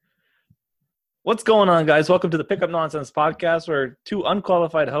What's going on, guys? Welcome to the Pickup Nonsense podcast, where two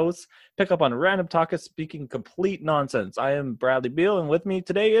unqualified hosts pick up on random topics speaking complete nonsense. I am Bradley Beal, and with me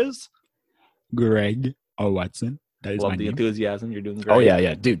today is Greg Watson. That is love my the name. enthusiasm. You're doing great. Oh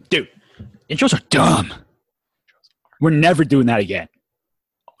yeah, dude. Intros are dumb. We're never doing that again.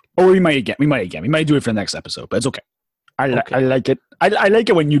 Or we might again. We might do it for the next episode, but it's okay. I like it. I like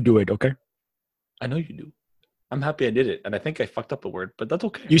it when you do it. Okay. I know you do. I'm happy I did it, and I think I fucked up the word, but that's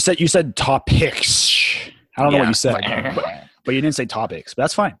okay. You said topics. I don't know what you said, but you didn't say topics. But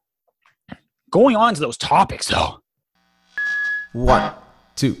that's fine. Going on to those topics, though. 1,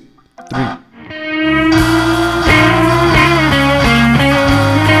 2, 3.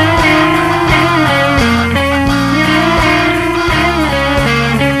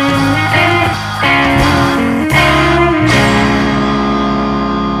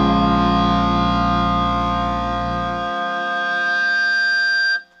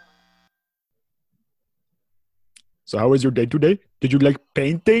 So how was your day today? Did you like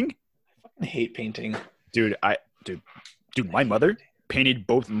painting? I fucking hate painting. Dude, my mother painted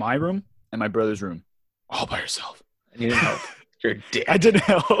both my room and my brother's room all by herself. And you didn't help. You're a dick. I didn't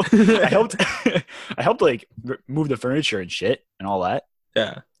help. I helped like move the furniture and shit and all that.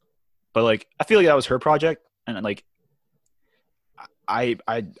 Yeah. But like I feel like that was her project, and like I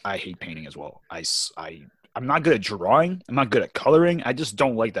hate painting as well. I'm not good at drawing. I'm not good at coloring. I just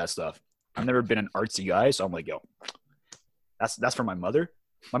don't like that stuff. I've never been an artsy guy, so I'm like, yo, that's for my mother.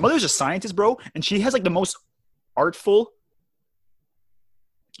 My mother's a scientist, bro, and she has like the most artful.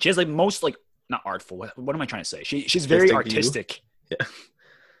 She has like most like not artful. What am I trying to say? She's very artistic. Yeah.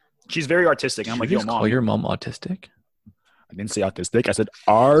 She's very artistic. And I'm like, yo, mom. Call your mom autistic? I didn't say autistic. I said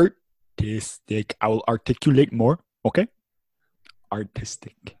artistic. I will articulate more. Okay.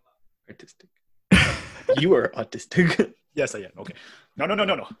 Artistic. You are autistic. Yes, I am. Okay. No.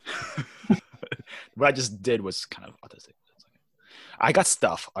 What I just did was kind of autistic. I got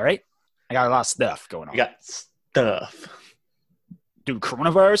stuff, all right? I got a lot of stuff going on. You got stuff. Dude,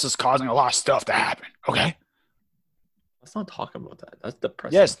 coronavirus is causing a lot of stuff to happen, okay? Let's not talk about that. That's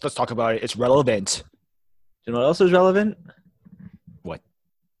depressing. Yes, let's talk about it. It's relevant. You know what else is relevant? What?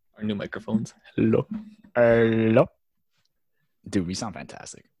 Our new microphones. Hello. Dude, we sound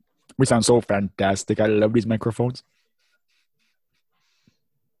fantastic. We sound so fantastic. I love these microphones.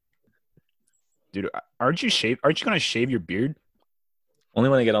 Dude, aren't you going to shave your beard? Only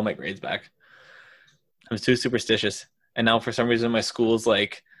when I get all my grades back. I'm too superstitious. And now for some reason my school's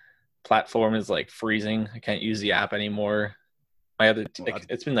like platform is like freezing. I can't use the app anymore.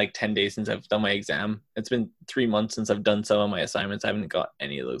 It's been like 10 days since I've done my exam. It's been 3 months since I've done some of my assignments. I haven't got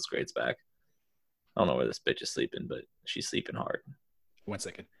any of those grades back. I don't know where this bitch is sleeping, but she's sleeping hard. 1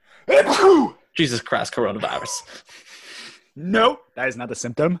 second. Jesus Christ, coronavirus. No, that is not the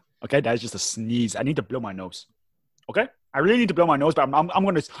symptom. Okay, that is just a sneeze. I need to blow my nose. Okay, I really need to blow my nose, but I'm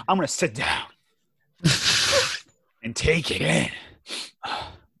gonna sit down and take it in.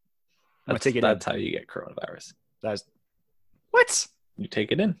 That's how you get coronavirus. That's what? You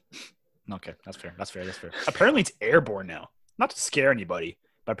take it in. Okay, that's fair. Apparently, it's airborne now. Not to scare anybody,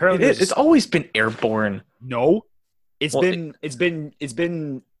 but apparently it's always been airborne. No, it's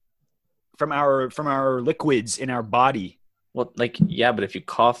been from our liquids in our body. Well, like, yeah, but if you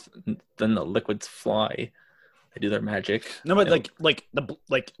cough, then the liquids fly. They do their magic. No, but like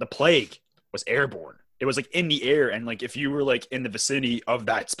the plague was airborne. It was like in the air, and like if you were like in the vicinity of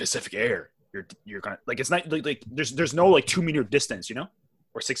that specific air, you're gonna like it's not like there's no like 2 meter distance, you know,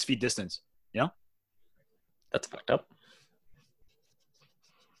 or 6 feet distance, you know. That's fucked up.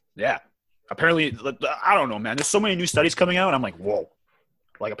 Yeah, apparently I don't know, man. There's so many new studies coming out, and I'm like, whoa.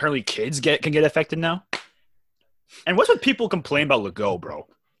 Like apparently kids can get affected now. And what's with people complain about Legault, bro?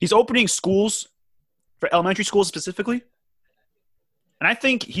 He's opening schools for elementary schools specifically. And I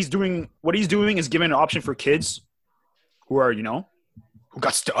think he's doing is giving an option for kids who are, you know, who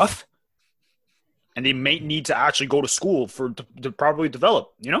got stuff. And they may need to actually go to school to properly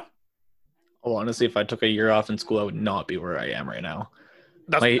develop, you know? Well, honestly, if I took a year off in school, I would not be where I am right now.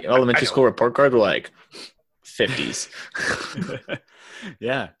 My elementary school report cards were like 50s.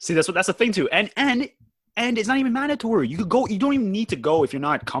 Yeah. See, that's the thing too. And it's not even mandatory. You could go. You don't even need to go if you're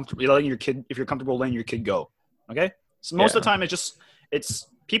not comfortable if you're comfortable letting your kid go. Okay. So most of the time, it's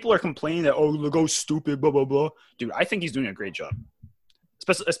people are complaining that Legault's stupid, blah blah blah. Dude, I think he's doing a great job,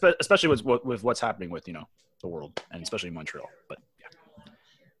 especially with what's happening with the world and especially Montreal. But yeah,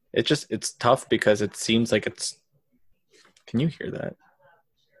 it's tough because it seems like it's. Can you hear that?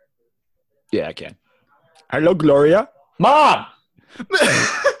 Yeah, I can. Hello, Gloria. Mom.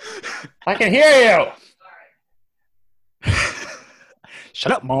 I can hear you.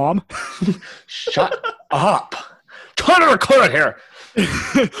 Shut up, Mom. Shut up. Trying to record here.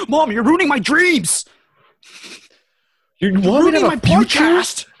 Mom, you're ruining my dreams. You're ruining my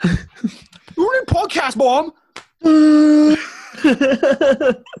podcast. Ruining podcast, Mom.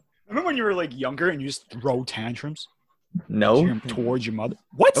 Remember when you were like younger and you just throw tantrums No, towards your mother?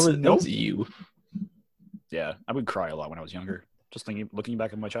 What? that was you. Yeah, I would cry a lot when I was younger. Just looking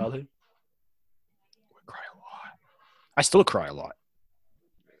back at my childhood. I would cry a lot. I still cry a lot.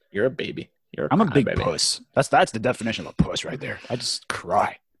 You're a baby. I'm a big baby. puss. That's the definition of a puss right there. I just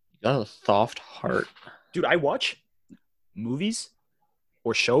cry. You got a soft heart. Dude, I watch movies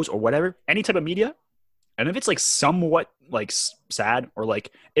or shows or whatever, any type of media, and if it's like somewhat like sad or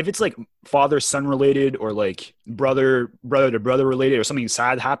like if it's like father-son related or like brother to brother related or something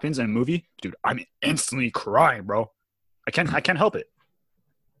sad happens in a movie, dude, I'm instantly crying, bro. I can't help it.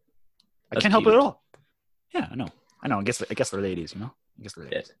 I can't help it at all. Yeah, I know. I guess they're ladies, you know. I guess they're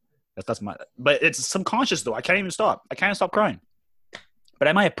ladies. Yeah. That's my. But it's subconscious though. I can't even stop. I can't stop crying. But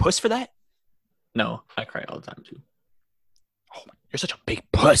am I a puss for that? No, I cry all the time too. Oh, you're such a big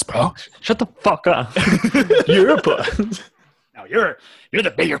puss, bro. Shut the fuck up. You're a puss. No, you're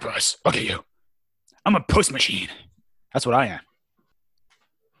the bigger puss. Look at you. I'm a puss machine. That's what I am.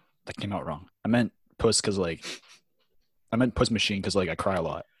 That came out wrong. I meant puss machine because like I cry a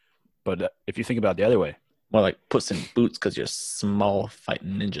lot. But if you think about it the other way, More like Puss in Boots because you're a small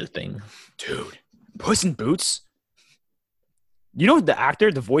fighting ninja thing. dude, Puss in Boots. You know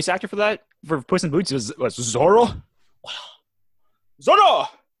the voice actor for Puss in Boots was Zorro. Zorro.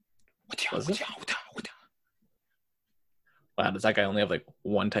 Was it? Wow, does that guy only have like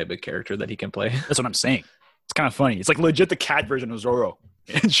one type of character that he can play? That's what I'm saying. It's kind of funny. It's like legit the cat version of Zorro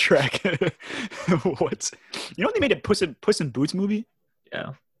in Shrek. What? You know they made a Puss in Boots movie?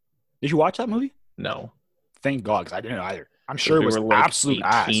 Yeah. Did you watch that movie? No. Thank God, because I didn't either. I'm sure it was we were like absolute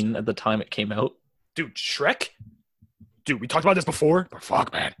 18 ass. at the time it came out. Dude, Shrek? Dude, we talked about this before, but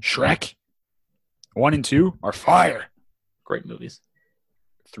fuck, man. Shrek 1 and 2 are fire. Great movies.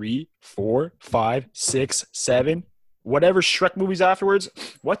 3, 4, 5, 6, 7, whatever Shrek movies afterwards.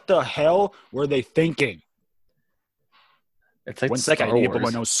 What the hell were they thinking? It's like 1 second, I Star need to put my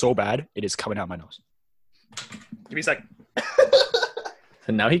Wars. nose so bad, it is coming out my nose. Give me a second.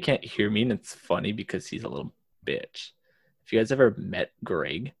 So now he can't hear me, and it's funny because he's a little bitch. If you guys ever met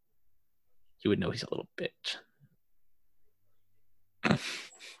Greg, you would know he's a little bitch.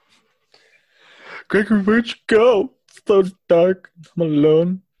 Greg, where'd you go? It's so dark. I'm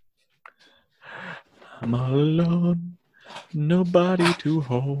alone. I'm all alone. Nobody to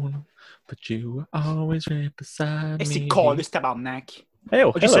hold. But you were always right beside me. tabarnak. Hey,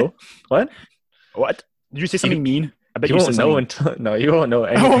 What'd you hello. say? What? What? Did you say something mean? I bet You you won't said know something. until no. You won't know.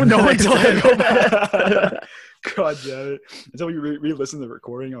 I won't know until I go back. back. God damn it. Until we re-listen to the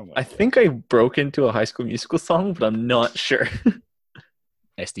recording. Oh my I think I broke into a High School Musical song, but I'm not sure.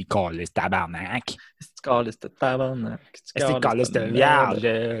 Este call is tabarnak. It's called the tabernacle. Este call is the diablo.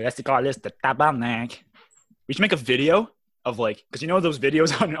 Este call is the tabarnak. We should make a video of like, because you know those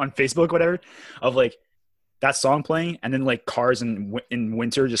videos on Facebook, whatever, of like that song playing and then like cars in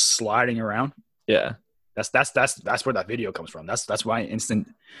winter just sliding around. Yeah. That's where that video comes from. That's why when I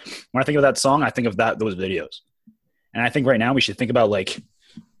think of that song, I think of those videos. And I think right now we should think about like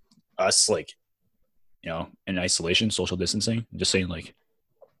us, like, you know, in isolation, social distancing, just saying like,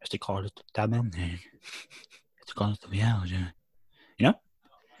 you know,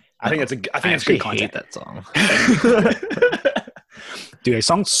 I think that's good content. Hate that song. Dude, that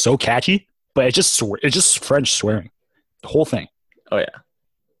song's so catchy, but it's just French swearing, the whole thing. Oh yeah.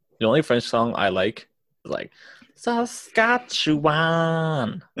 The only French song I like is like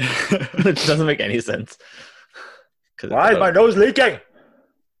Saskatchewan. It doesn't make any sense. Why is my nose leaking?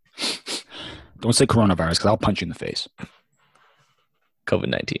 Don't say coronavirus because I'll punch you in the face.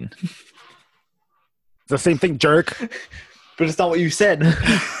 COVID-19. The same thing, jerk. But it's not what you said.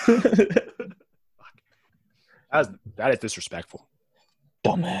 That is disrespectful.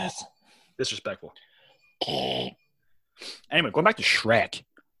 Dumbass. Disrespectful. Anyway, going back to Shrek.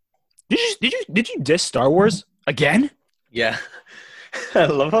 Did you diss Star Wars again? Yeah. I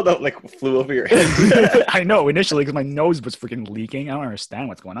love how that like flew over your head. I know initially because my nose was freaking leaking. I don't understand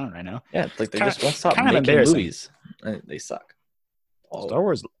what's going on right now. Yeah, it's like they Kinda- just won't stop kind of making embarrassing. movies. And they suck. All Star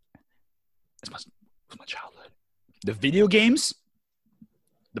Wars is my childhood. The video games,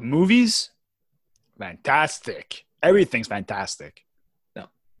 the movies, fantastic. Everything's fantastic. No.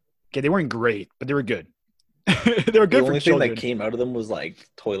 Okay, they weren't great, but they were good. They were The good for only thing children. that came out of them was like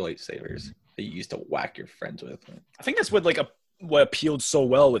toy lightsabers that you used to whack your friends with. I think that's what what appealed so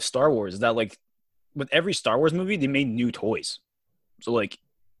well with Star Wars is that like with every Star Wars movie they made new toys. So like,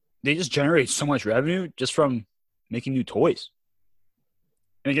 they just generate so much revenue just from making new toys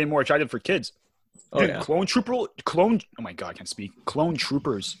and getting more attractive for kids. Oh Dude, yeah. Oh my God, I can't speak. Clone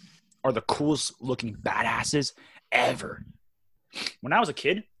troopers are the coolest looking badasses ever. When I was a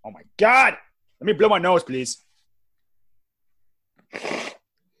kid, oh my God, let me blow my nose, please.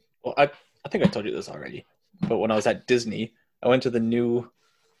 Well, I think I told you this already, but when I was at Disney, I went to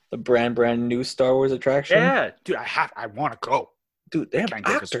the brand new Star Wars attraction. Yeah, dude, I want to go. Dude, they have Can't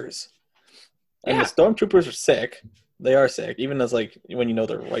go 'cause- actors. And Yeah. the stormtroopers are sick. They are sick, even as like when you know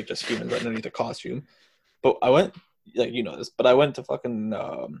they're like just humans underneath the costume. But I went, like you know this, but I went to fucking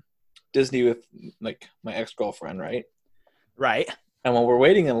Disney with like my ex-girlfriend, right? Right. And when we're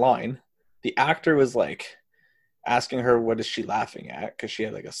waiting in line, the actor was like asking her what is she laughing at, because she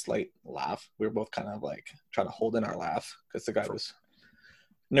had like a slight laugh. We were both kind of like trying to hold in our laugh because the guy was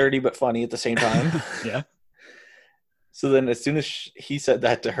nerdy but funny at the same time. Yeah. So then as soon as he said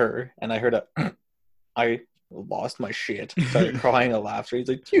that to her and I heard I lost my shit, started crying of laughter. He's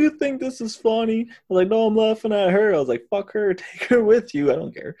like, do you think this is funny? I was like, no, I'm laughing at her. I was like, fuck her, take her with you. I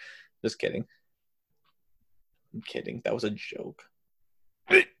don't care. Just kidding. I'm kidding. That was a joke.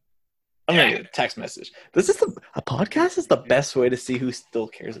 I'm gonna get a text message. A podcast is the best way to see who still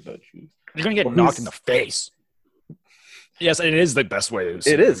cares about you. You're going to get Well, knocked in the face. Yes, it is the best way to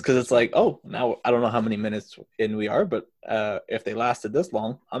see It is, because it's like, oh, now I don't know how many minutes in we are, but if they lasted this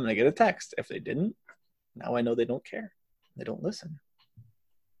long, I'm gonna get a text. If they didn't, now I know they don't care. They don't listen.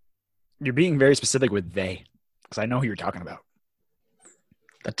 You're being very specific with they, because I know who you're talking about.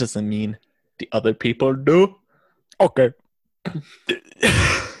 That doesn't mean the other people do. Okay.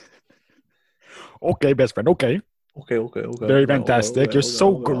 Okay, best friend. Okay. Okay. Very fantastic. You're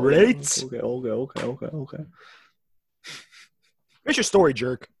so great. Okay. Finish your story,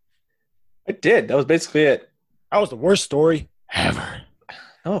 jerk. I did. That was basically it. That was the worst story ever.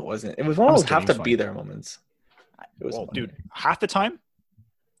 No, it wasn't. It was one of those I'm have to kidding, be funny. there moments. It was Well, funny. dude, half the time,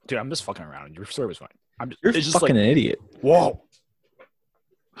 I'm just fucking around. Your story was fine. You're it's just fucking an idiot. whoa.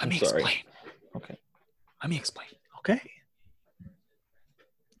 Let I'm me sorry. explain. Okay. Let me explain. Okay.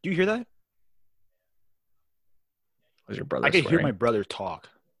 Do you hear that? Was your brother I can hear swearing? my brother talk.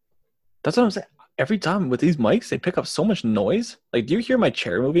 That's what I'm saying. Every time with these mics, they pick up so much noise. Like, do you hear my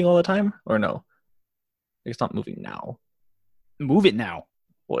chair moving all the time or no? It's not moving now. Move it now.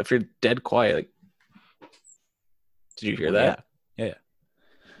 Well, if you're dead quiet, like, did you hear Well, that? yeah.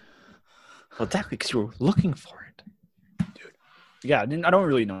 Well, exactly, because you were looking for it. Yeah, I don't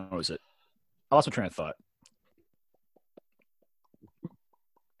really notice it. I lost my train of thought.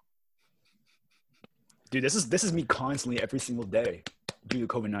 Dude, this is me constantly every single day due to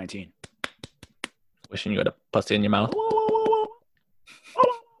COVID-19. Wishing you had a pussy in your mouth.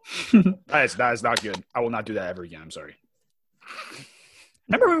 That is not good. I will not do that ever again. I'm sorry.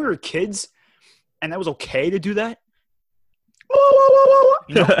 Remember when we were kids and that was okay to do that?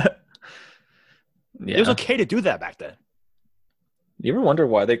 You know, Yeah. it was okay to do that back then. You ever wonder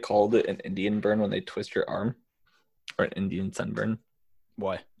why they called it an Indian burn when they twist your arm? Or an Indian sunburn?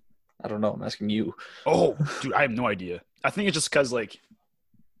 Why? I don't know. I'm asking you. Oh, dude, I have no idea. I think it's just because,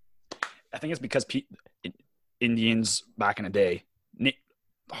 Indians back in the day,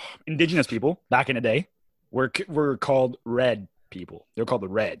 indigenous people back in the day, were called red people. They're called the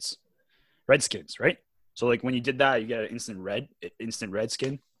Reds, Redskins, right? So, like, when you did that, you get an instant red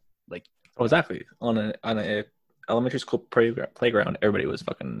skin. Like, Oh, exactly. On a elementary school playground, everybody was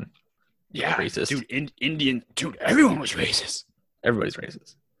fucking yeah, racist. dude, Indian, dude, everyone was racist. Everybody's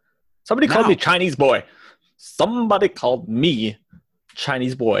racist. Somebody called me Now- Chinese boy. Somebody called me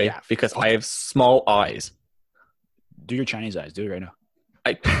Chinese boy Yeah, because fuck. I have small eyes. Do your Chinese eyes. Do it right now.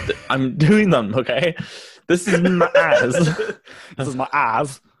 I'm doing them, okay? This is my eyes. This is my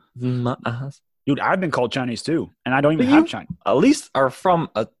eyes. My eyes. Dude, I've been called Chinese too, and I don't even But have you- Chinese. At least are from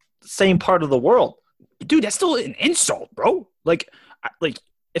a same part of the world. Dude, that's still an insult, bro. Like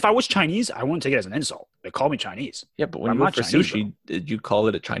if I was Chinese, I wouldn't take it as an insult. They call me Chinese. Yeah, but when I'm you go not for Chinese, sushi, did you call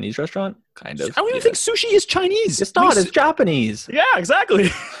it a Chinese restaurant? Kind of. I don't even yeah. think sushi is Chinese. It's not. It's Japanese. Yeah, exactly.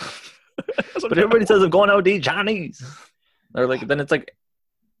 But everybody says I'm going out to eat Chinese. Or like then it's like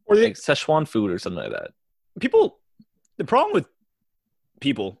or they, like Szechuan food or something like that. people. The problem with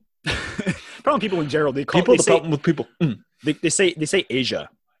people, in general, they call People, they the say, problem with people. they say Asia.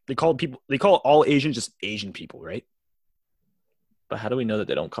 They call all Asians just Asian people, right? But how do we know that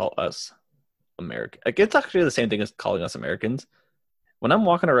they don't call us American? Like, it's actually the same thing as calling us Americans. When I'm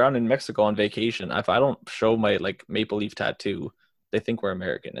walking around in Mexico on vacation, if I don't show my like maple leaf tattoo, they think we're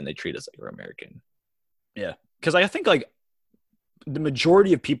American and they treat us like we're American. Because I think like the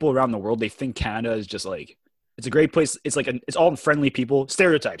majority of people around the world, they think Canada is just like It's a great place. It's like it's all friendly people.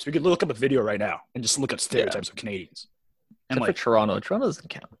 Stereotypes. We could look up a video right now and just look at stereotypes of Canadians. And Except for Toronto. Toronto doesn't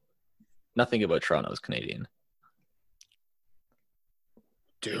count. Nothing about Toronto is Canadian.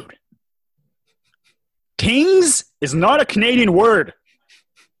 Dude. Tings is not a Canadian word.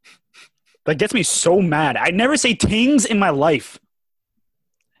 That gets me so mad. I never say tings in my life.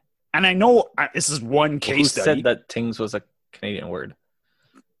 And I know this is one case Who study. said that tings was a Canadian word?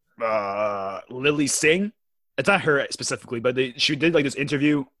 Lily Singh. It's not her specifically, but she did like this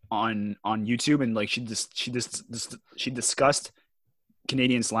interview on YouTube, and like she discussed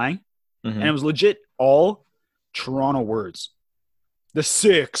Canadian slang, and it was legit all Toronto words. The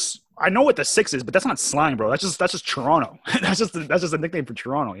six. I know what the six is, but that's not slang, bro. That's just Toronto. that's just a nickname for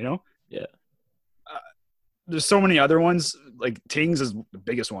Toronto, you know? Yeah. There's so many other ones. Like tings is the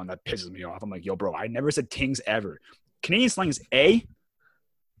biggest one that pisses me off. I'm like, yo, bro, I never said tings ever. Canadian slang is a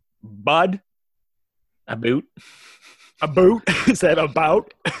bud, a boot, instead of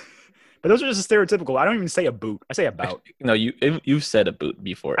about. But those are just stereotypical. I don't even say a boot. I say about. No, you've said a boot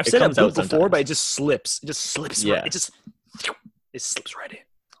before. I've said a boot before, but it just slips. It just slips. Yeah. Right. It slips right in.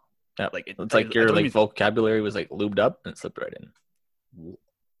 Yeah. It's like your vocabulary was like lubed up and it slipped right in.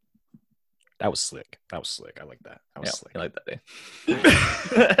 That was slick. I like that. That was slick. I like that. Eh?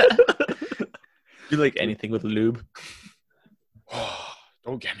 You like anything with lube?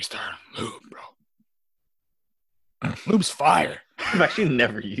 Don't get me started on lube, bro. Lube's fire. I've actually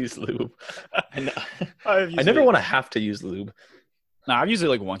never used lube. I never want to have to use lube. I've used it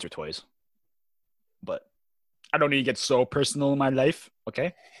like once or twice. But I don't need to get so personal in my life,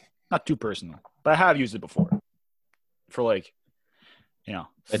 okay? Not too personal. But I have used it before. For like, you know,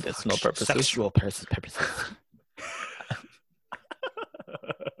 medicinal purposes. Sexual purposes.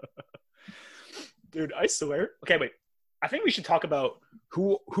 Dude, I swear. Okay, wait. I think we should talk about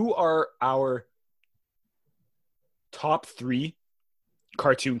who are our top 3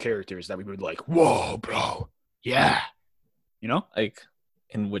 cartoon characters that we would like. Whoa, bro. Yeah. You know? Like,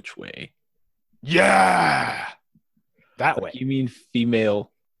 in which way? Yeah. That way. You mean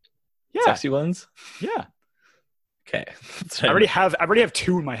female sexy ones? Yeah. Okay. I already have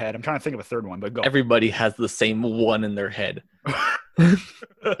 2 in my head. I'm trying to think of a third one, but go. Everybody has the same one in their head.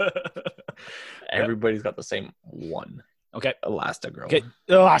 Everybody's got the same one. Okay. Elastigirl. Okay.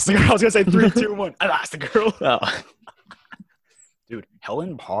 Elastigirl. I was going to say 3, 2, 1. Elastigirl. Oh. Dude,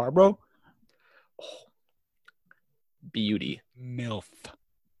 Helen Parr, bro. Oh. Beauty. MILF.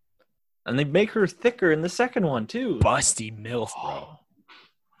 And they make her thicker in the second one, too. Busty MILF, bro.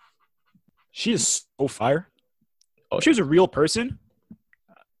 She is so fire. Oh, if she was a real person,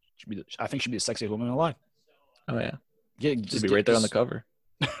 I think she'd be the sexiest woman alive. Oh, yeah. She'd be right there on the cover.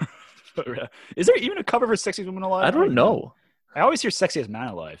 Is there even a cover for Sexiest Woman Alive? I don't know. I always hear Sexiest Man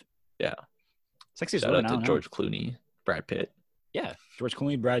Alive. Yeah. Sexiest Shout Woman out to George Clooney, Brad Pitt. Yeah. George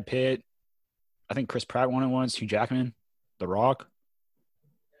Clooney, Brad Pitt. I think Chris Pratt won it once. Hugh Jackman. The Rock.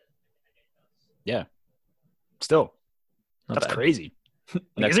 Yeah. Still. That's crazy.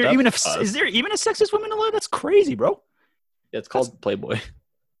 Is there even a Sexiest Woman Alive? That's crazy, bro. Yeah, it's called Playboy.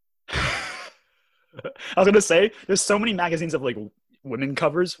 I was going to say, there's so many magazines of like women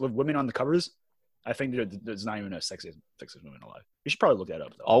covers with women on the covers. I think there's not even a sexiest woman alive. You should probably look that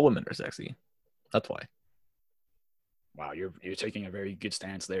up though. All women are sexy. That's why. Wow, you're taking a very good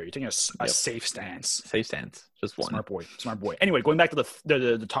stance there. You're taking a safe stance. Safe stance. Just one. Smart boy. Anyway, going back to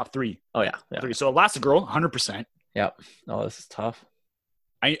the top 3. Oh yeah. 3. So Elastigirl, 100%. Yeah. Oh, this is tough.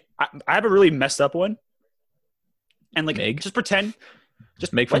 I have a really messed up one. And like, Meg? just pretend.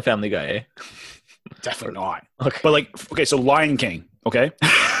 Just Meg from Family Guy, eh? Definitely not. Okay. But like, okay, so Lion King, okay?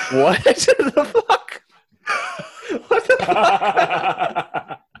 What the fuck? What the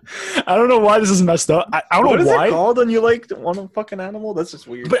fuck? I don't know why this is messed up. I don't know why. What is it called when you like want a fucking animal? That's just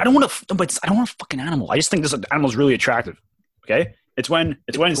weird. But I don't want a fucking animal. I just think this animal is really attractive. Okay? It's when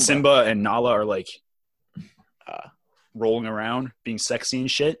Simba and Nala are like rolling around, being sexy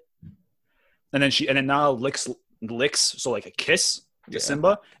and shit. And then Nala licks so like a kiss to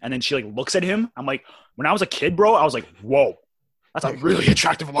Simba, and then she like looks at him. I'm like, when I was a kid, bro, I was like, whoa, that's a really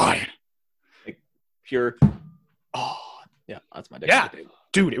attractive lion. Like pure. Oh, yeah, that's my dick. Yeah,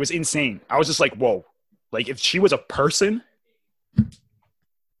 dude, it was insane. I was just like, whoa, like if she was a person,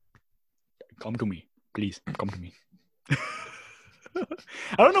 come to me, please, come to me.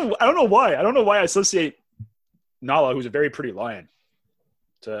 I don't know why. I don't know why I associate Nala, who's a very pretty lion,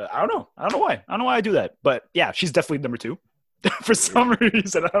 to I don't know why. I don't know why I do that. But yeah, she's definitely number 2. For some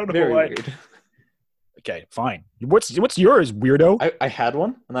reason, I don't know why. Weird. Okay, fine. What's yours, weirdo? I had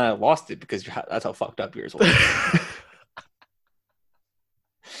one, and then I lost it because that's how fucked up yours was.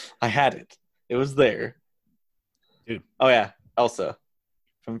 I had it. It was there. Oh yeah, Elsa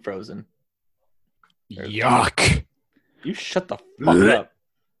from Frozen. Yuck. You shut the fuck up.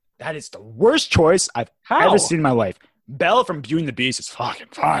 That is the worst choice I've How? ever seen in my life. Belle from Beauty and the Beast is fucking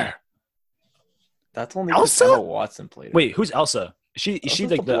fire. That's only because Elsa? Emma Watson played her. Wait, who's Elsa? Is she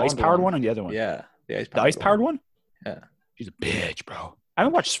Elsa's like the blonde ice-powered one or the other one? Yeah, the The ice-powered one? Yeah. She's a bitch, bro. I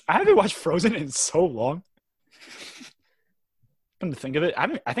haven't watched Frozen in so long. Come to think of it,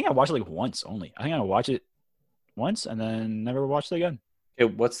 I think I watched it like once only. I think I watched it once and then never watched it again.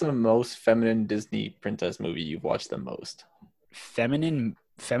 Okay, what's the most feminine Disney princess movie you've watched the most? Feminine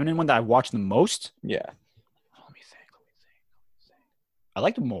one that I watched the most? Yeah. Let me think. I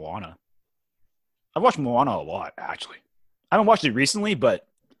liked Moana. I've watched Moana a lot, actually. I haven't watched it recently, but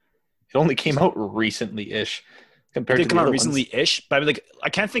It only came out recently-ish it compared did to come the out other recently-ish. But I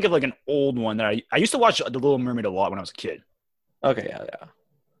can't think of like an old one that I used to watch The Little Mermaid a lot when I was a kid, ones. Okay, yeah.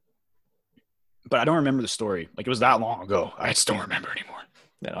 but I don't remember the story. Like it was that long ago. I just don't remember anymore.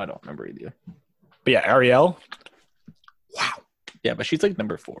 No, I don't remember either. But yeah, Ariel. Wow. Yeah, but she's like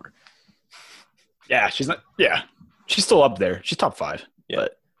number 4. Yeah, she's not. Yeah, she's still up there. She's top 5. Yeah.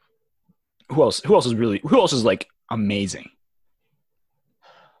 But who else? Who else is like amazing?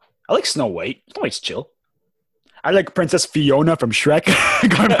 I like Snow White. Snow White's chill. I like Princess Fiona from Shrek.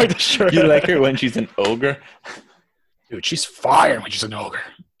 Going back to Shrek. You like her when she's an ogre? Dude, she's fire when she's an ogre.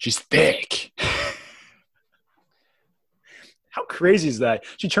 She's thick. How crazy is that?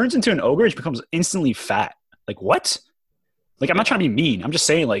 She turns into an ogre and she becomes instantly fat. Like what? Like I'm not trying to be mean. I'm just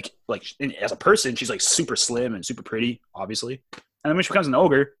saying like as a person, she's like super slim and super pretty, obviously. And then when she becomes an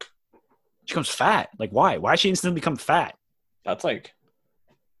ogre, she becomes fat. Like why? Why did she instantly become fat? That's like,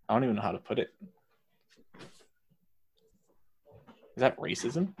 I don't even know how to put it. Is that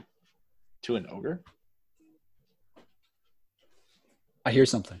racism to an ogre? I hear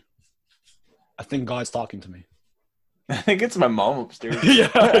something. I think God's talking to me. I think it's my mom upstairs. Yeah,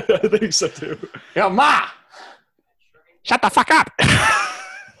 I think so too. Yo, Ma! Shut the fuck up.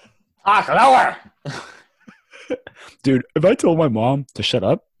 Talk lower! Dude, if I told my mom to shut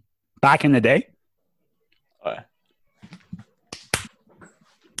up back in the day,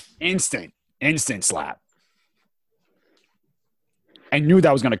 instant slap. I knew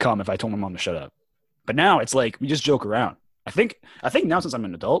that was going to come if I told my mom to shut up. But now it's like we just joke around. I think now since I'm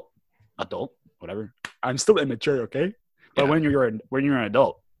an adult, whatever, I'm still immature, okay? But Yeah. when you're an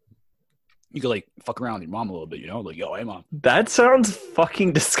adult, you could like fuck around with your mom a little bit, you know? Like, yo, hey mom. That sounds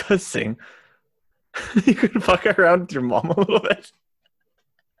fucking disgusting. You could fuck around with your mom a little bit.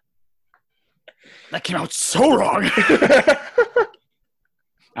 That came out so wrong.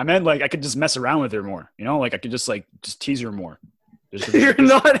 I meant like I could just mess around with her more, you know? Like I could just tease her more. You're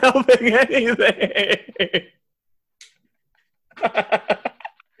not helping anything.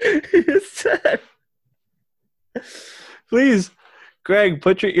 You said. Please, Greg,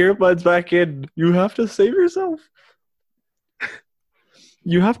 put your earbuds back in. You have to save yourself.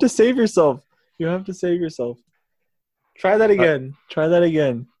 You have to save yourself. Try that again.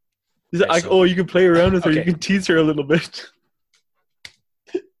 He's Okay, like, so- oh, you can play around with her. You Okay. can tease her a little bit.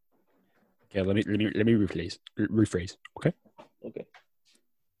 Yeah, let me rephrase. Okay. Okay.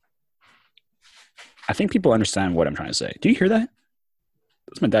 I think people understand what I'm trying to say. Do you hear that?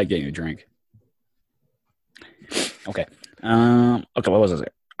 That's my dad getting a drink. Okay. Okay. What was I saying?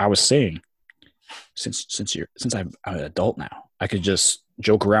 I was saying, since I'm an adult now, I could just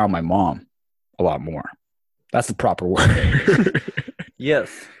joke around my mom a lot more. That's the proper word. Yes.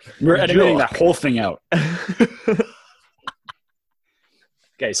 We're editing Joke. that whole thing out.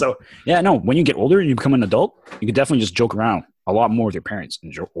 Okay, so yeah, no. When you get older and you become an adult, you can definitely just joke around a lot more with your parents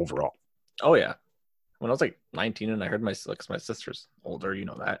and joke overall. Oh yeah. When I was like 19 and I heard my sister's older, you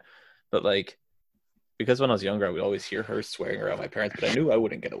know that. But like, because when I was younger, I would always hear her swearing around my parents, but I knew I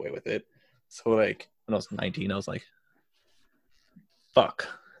wouldn't get away with it. So like when I was 19, I was like, fuck.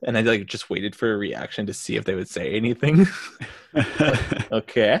 And I like just waited for a reaction to see if they would say anything.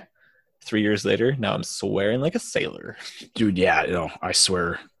 Okay. 3 years later, now I'm swearing like a sailor. Dude, yeah, you know, I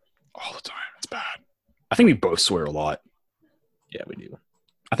swear all the time. It's bad. I think we both swear a lot. Yeah, we do.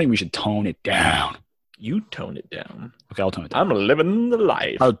 I think we should tone it down. You tone it down. Okay, I'll tone it down. I'm living the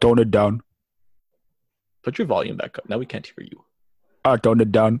life. I'll tone it down. Put your volume back up. Now we can't hear you. I'll tone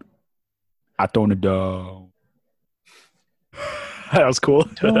it down. I tone it down. That was cool.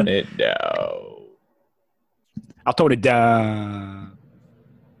 Tone it down. I'll tone it down.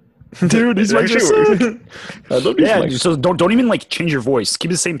 Dude, these It mics are actually sick. works. I love these Yeah, mics. so don't even like change your voice.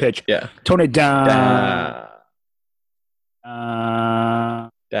 Keep it the same pitch. Yeah. Tone it down. Da,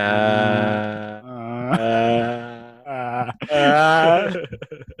 da,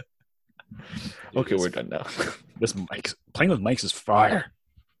 Okay, we're done now. This mics, playing with mics is fire.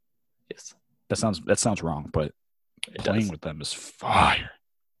 Yes, That sounds wrong, but it playing does. with them is fire.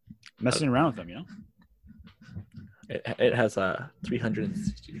 Messing around with them, you know? It has a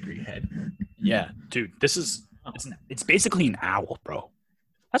 360-degree head. Yeah, dude, it's basically an owl, bro.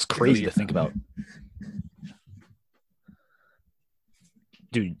 That's crazy to think about.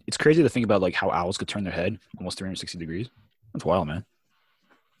 Dude, it's crazy to think about like how owls could turn their head almost 360 degrees. That's wild, man.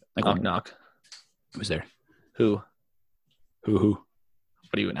 Like, Knock knock. who's there? Who? Who?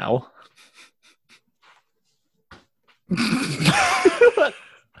 What are you, an owl?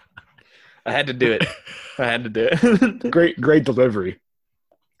 I had to do it. Great delivery.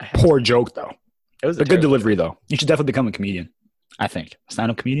 Poor joke though. It was A good delivery though. You should definitely become a comedian. I think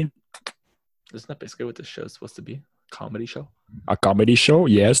stand-up comedian. Isn't that basically what this show is supposed to be? Comedy show. A comedy show.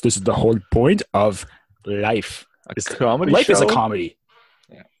 Yes, this is the whole point of life. Comedy Life show? is a comedy.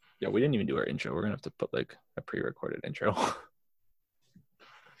 Yeah, we didn't even do our intro. We're gonna have to put like a pre-recorded intro.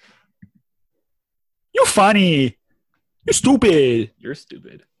 You funny. You stupid. You're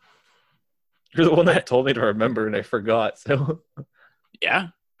stupid. You're the one that told me to remember, and I forgot. So Yeah.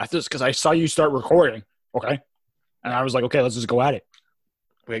 I just because I saw you start recording. Okay. And I was like, okay, let's just go at it.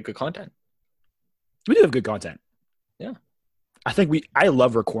 we had good content. We do have good content. Yeah. I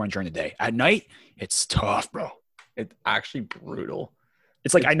love recording during the day. At night, it's tough, bro. It's actually brutal.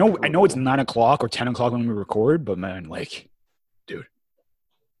 It's like It's I know it's brutal. 9 o'clock or 10 o'clock when we record, but man, like,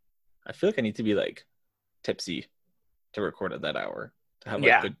 I feel like I need to be like tipsy to record at that hour to have like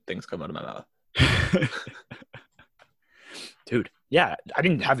Yeah. good things come out of my mouth. dude, yeah, I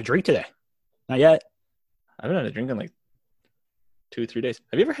didn't have a drink today. Not yet. I haven't had a drink in like 2-3 days.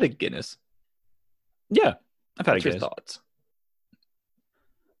 Have you ever had a Guinness? Yeah, I've had What's a your Guinness. thoughts?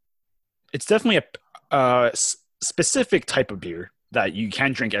 It's definitely a specific type of beer that you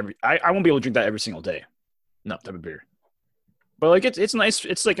can drink I won't be able to drink that every single day. No. Type of beer. But like it's nice.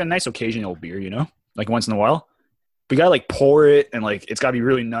 It's like a nice occasional beer, you know, like once in a while. But you gotta like pour it and like it's gotta be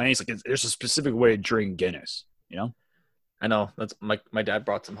really nice. Like there's a specific way to drink Guinness, you know. I know. That's my dad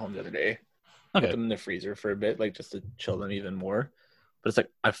brought some home the other day. Put Okay. them in the freezer for a bit, like just to chill them even more. But it's like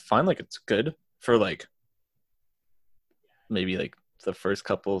I find like it's good for like maybe like the first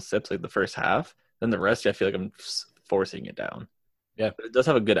couple sips, like the first half. Then the rest, I feel like I'm forcing it down. Yeah. But it does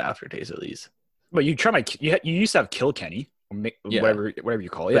have a good aftertaste at least. But you try you used to have Kilkenny or Yeah. whatever you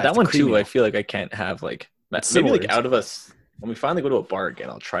call it. But Yeah, that it's the one creamy too, I one. feel like I can't have like It's maybe similar. like out of us when we finally go to a bar again,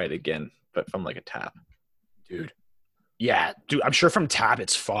 I'll try it again, but from like a tap. dude. Yeah, dude. I'm sure from Tap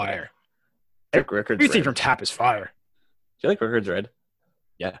it's fire. Like Rickard's Everything Red. from Tap is fire. Do you like Rickard's Red?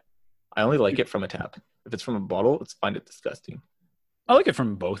 Yeah. I only like it from a tap. If it's from a bottle, it's find it disgusting. I like it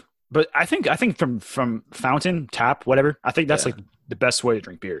from both, but I think from fountain, tap, whatever. I think that's Yeah. like the best way to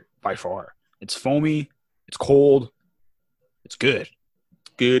drink beer by far. It's foamy, it's cold, it's good.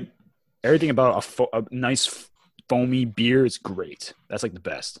 Good. Everything about a nice foamy beer is great. That's like the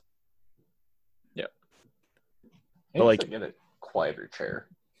best. But like- like get a quieter chair.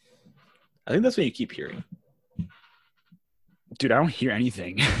 I think that's what you keep hearing. Dude, I don't hear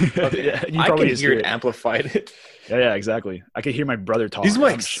anything. Okay. Yeah, you I probably can just hear it amplified. Yeah, exactly. I can hear my brother talk. These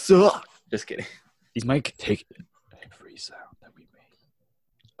mics suck. Just kidding. These mic take every sound that we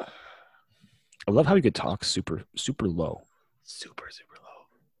make. I love how you could talk super low, Super low.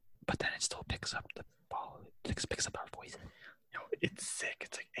 but then it still picks up the volume. It picks up our voice. Yo, it's sick.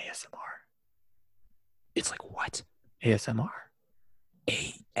 It's like ASMR. It's like what? ASMR.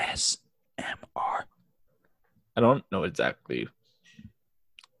 ASMR. I don't know exactly.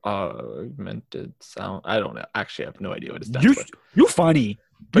 Augmented sound. I don't know. Actually, I have no idea what it stands for. You funny. You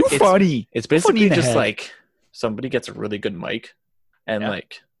But funny. It's funny basically in the just head. like somebody gets a really good mic and Yeah.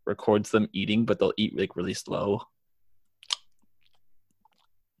 like records them eating, but they'll eat like really slow.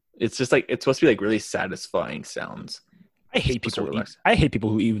 It's just like it's supposed to be like really satisfying sounds. I hate Supposed to people. relax. I hate people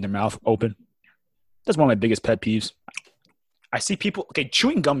who eat with their mouth open. That's one of my biggest pet peeves. I see people. Okay,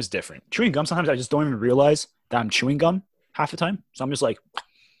 chewing gum is different. Chewing gum, sometimes I just don't even realize that I'm chewing gum half the time. So I'm just like.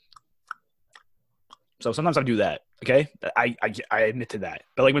 So sometimes I do that. Okay, I admit to that.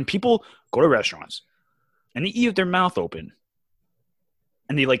 But like when people go to restaurants and they eat with their mouth open,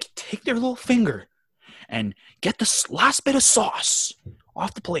 and they like take their little finger and get the last bit of sauce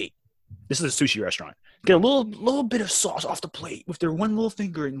off the plate. This is a sushi restaurant. Get a little bit of sauce off the plate with their one little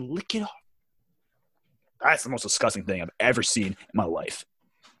finger and lick it off. That's the most disgusting thing I've ever seen in my life.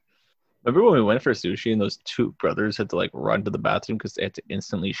 Remember when we went for sushi and those two brothers had to like run to the bathroom because they had to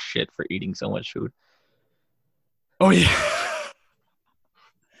instantly shit for eating so much food? Oh yeah,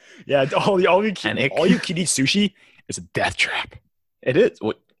 yeah. All you can Panic. eat sushi is a death trap. It is.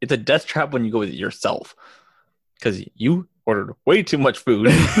 What it's a death trap when you go with yourself because you ordered way too much food.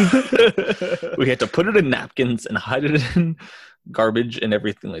 We had to put it in napkins and hide it in garbage and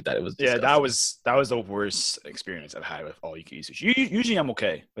everything like that. It was disgusting. that was the worst experience I've had with all you can eat sushi. Usually I'm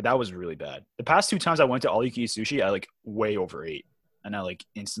okay, but that was really bad. The past 2 times I went to all you can eat sushi, I like way overate, and I like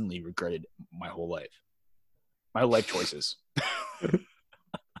instantly regretted my whole life, my life choices.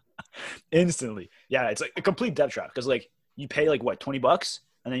 Instantly, yeah, it's like a complete death trap because like you pay like what $20,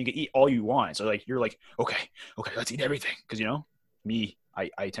 and then you can eat all you want. So like you're like okay, let's eat everything because you know me,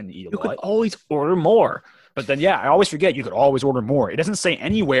 I tend to eat a You lot. could always order more. But then, yeah, I always forget you could always order more. It doesn't say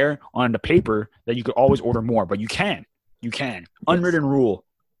anywhere on the paper that you could always order more, but you can. You can. Unwritten rule.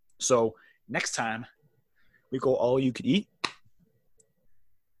 So next time we go all you could eat.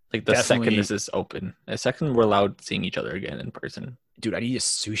 Like the Definitely. second this is open, the second we're allowed seeing each other again in person. Dude, I'd eat a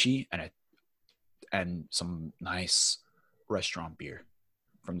sushi and some nice restaurant beer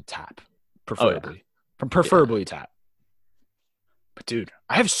from the tap. Preferably. Preferably tap. But dude,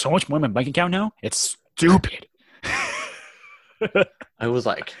 I have so much more in my bank account now. It's stupid. I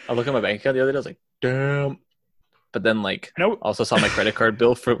looked at my bank account the other day. I was like, damn. But then like, I know. also saw my credit card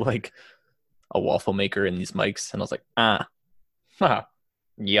bill for like a waffle maker and these mics, and I was like,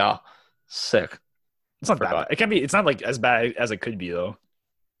 yeah, sick. It's not that bad. It can be. It's not like as bad as it could be though.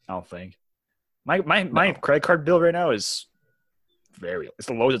 I don't think. My credit card bill right now is it's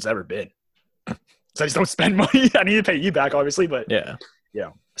the lowest it's ever been. So I just don't spend money. I need to pay you back, obviously, but Yeah.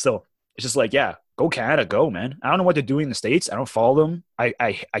 So it's just like, yeah, go Canada, go, man. I don't know what they're doing in the States. I don't follow them.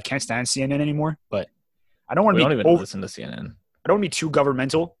 I can't stand CNN anymore, but I don't want We to don't be even listen to CNN. I don't want to be too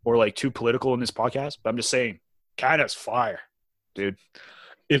governmental or like too political in this podcast, but I'm just saying Canada's fire, dude.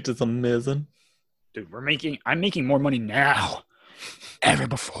 It is amazing. Dude, I'm making more money now ever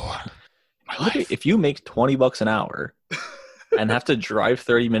before in my life. If you make $20 an hour and have to drive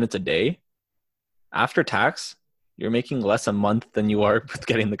 30 minutes a day, after tax, you're making less a month than you are with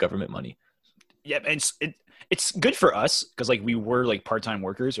getting the government money. Yeah, and it's good for us because like we were like part-time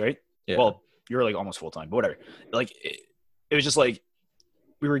workers, right? Yeah. Well, you're like almost full-time, but whatever. Like it was just like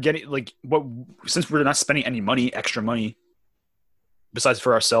we were getting like since we're not spending any money, extra money, besides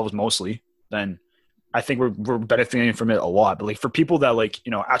for ourselves mostly, then I think we're benefiting from it a lot. But like for people that like,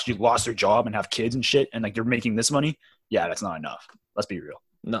 you know, actually lost their job and have kids and shit and like they're making this money, yeah, that's not enough. Let's be real.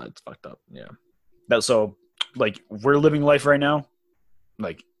 No, it's fucked up. Yeah. So like we're living life right now,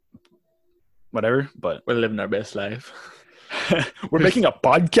 like whatever, but We're living our best life. we're making a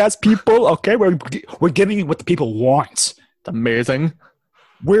podcast, people. Okay, we're giving you what the people want. It's amazing.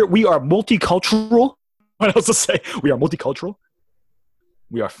 We are multicultural. What else to say? We are multicultural.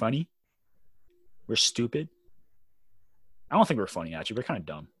 We are funny. We're stupid. I don't think we're funny, actually. We're kind of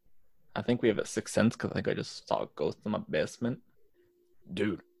dumb. I think we have a sixth sense because I think I just saw a ghost in my basement.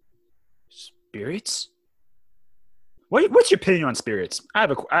 Dude. Spirits? What's your opinion on spirits? I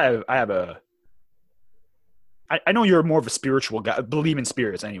know you're more of a spiritual guy. Believe in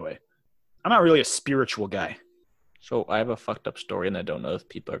spirits anyway. I'm not really a spiritual guy. So I have a fucked up story, and I don't know if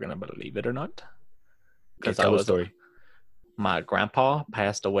people are gonna believe it or not. Because Tell the story. My grandpa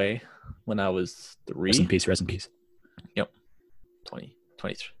passed away when I was 3. Rest in peace. Rest in peace. Yep. 20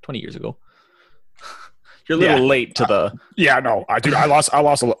 years ago. You're a little late to the. Yeah, no, dude. I lost a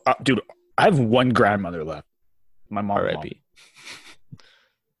lot. Dude, I have one grandmother left. My mom. R.I.P.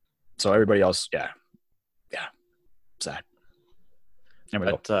 So everybody else, yeah, sad.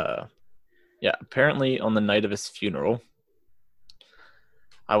 But yeah, apparently on the night of his funeral,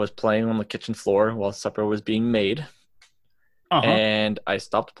 I was playing on the kitchen floor while supper was being made, and I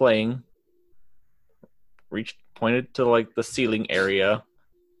stopped playing. Pointed to like the ceiling area,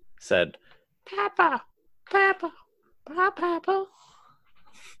 said, "Papa, Papa, Papa,"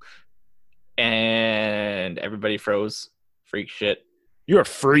 and everybody froze. Freak shit. You're a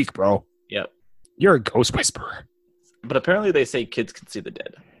freak, bro. Yep. You're a ghost whisperer. But apparently they say kids can see the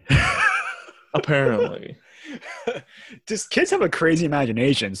dead. Apparently. Just kids have a crazy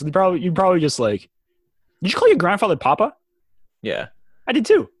imagination. So you probably just like, did you call your grandfather Papa? Yeah. I did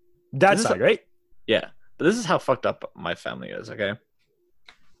too. Dad's side, right? Yeah. But this is how fucked up my family is, okay?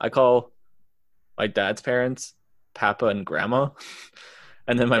 I call my dad's parents Papa and Grandma.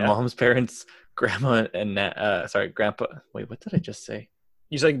 And then my mom's parents Grandma and Grandpa. Wait, what did I just say?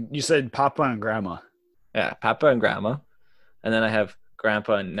 You said Papa and Grandma. Yeah, Papa and Grandma. And then I have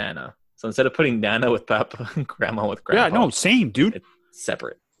Grandpa and Nana. So instead of putting Nana with Papa and Grandma with Grandpa. Yeah, no, same, dude. It's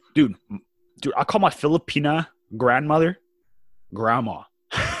separate. Dude, I call my Filipina grandmother Grandma.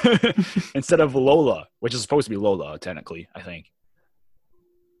 Instead of Lola, which is supposed to be Lola, technically, I think.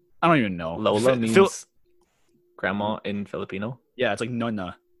 I don't even know. Lola means grandma in Filipino. Yeah, it's like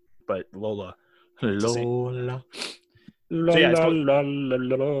Nonna. but Lola. Lola. So yeah,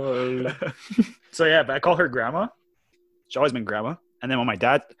 so yeah, but I call her grandma. She's always been grandma. And then when my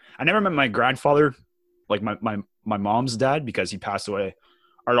dad, I never met my grandfather, like my mom's dad, because he passed away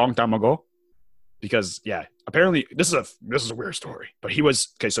a long time ago. Because yeah, apparently this is a weird story. But he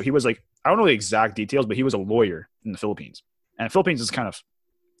was okay. So he was like, I don't know the exact details, but he was a lawyer in the Philippines, and the Philippines is kind of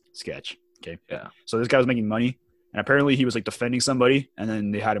sketch. Okay, Yeah. so this guy was making money, and apparently he was like defending somebody, and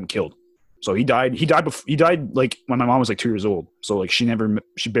then they had him killed. So he died. He died like when my mom was like 2 years old. So like she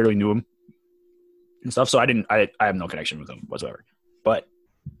barely knew him and stuff. So I have no connection with him whatsoever. But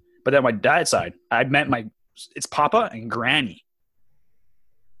then my dad's side, I met it's Papa and Granny,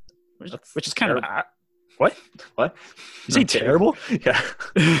 which is kind of what? You say terrible? Yeah.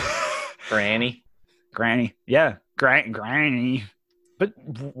 Granny. Yeah, Granny. But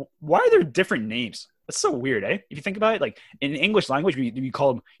why are there different names? That's so weird, eh? If you think about it, like in English language, you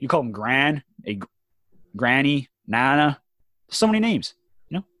call them Granny, Nana. So many names,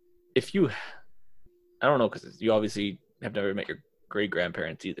 you know. I don't know, because you obviously have never met your great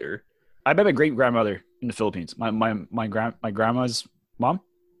grandparents either. I met my great grandmother in the Philippines. My grandma's mom.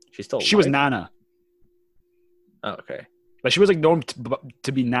 She's still alive? She was Nana, Oh, okay. but she was like known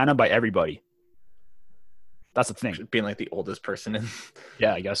to be Nana by everybody. That's the thing. Being like the oldest person in.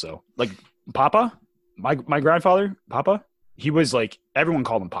 Yeah, I guess so. Like Papa, my grandfather, Papa, he was like, everyone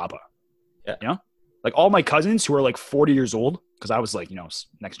called him Papa. Yeah. You know? Like all my cousins who are like 40 years old, because I was like,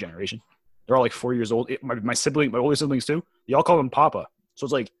 next generation. They're all like 40 years old. My older siblings too, they all call him Papa. So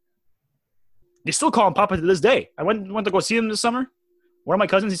it's like, they still call him Papa to this day. I went to go see him this summer. One of my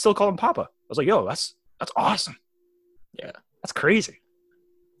cousins, he still called him Papa. I was like, yo, that's awesome. Yeah. That's crazy.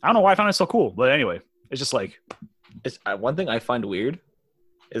 I don't know why I found it so cool, but anyway, it's just like, It's one thing I find weird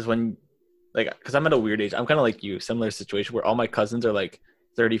is when, like, because I'm at a weird age. I'm kind of like you, similar situation where all my cousins are like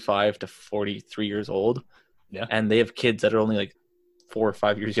 35 to 43 years old. Yeah. And they have kids that are only like 4 or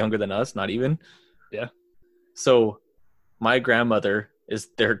 5 years younger than us, not even. Yeah. So my grandmother is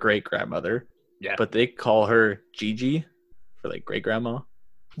their great grandmother. Yeah. But they call her Gigi for like great grandma.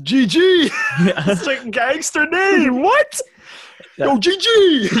 GG. Yeah. It's like a gangster name. What? Yeah. Yo,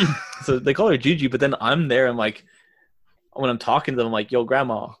 GG. So they call her Gigi, but then I'm there. I'm like, when I'm talking to them, I'm like, yo,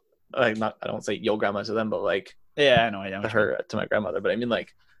 grandma. I don't say yo, grandma to them, but like, Yeah, I know. Yeah, to my grandmother. But I mean,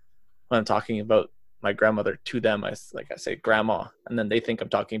 like, when I'm talking about my grandmother to them, I say grandma, and then they think I'm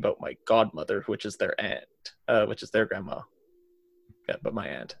talking about my godmother, which is their aunt, which is their grandma. Yeah, but my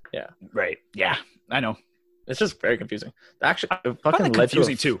aunt. Yeah, Right. Yeah, I know. it's just very confusing. Actually, it I find fucking that led to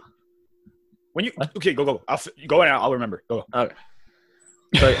confusing too. When you okay, go. Go and I'll remember. Go. Okay.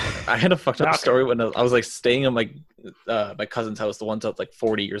 So I had a fucked up story when I was like staying at my cousin's house, the one's that's like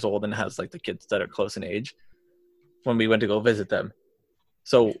 40 years old and has like the kids that are close in age, when we went to go visit them.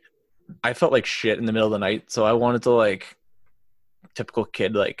 So I felt like shit in the middle of the night. So I wanted to, like, typical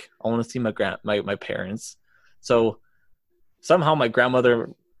kid, like, I want to see my parents. So somehow my grandmother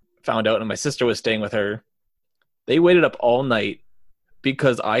found out and my sister was staying with her. They waited up all night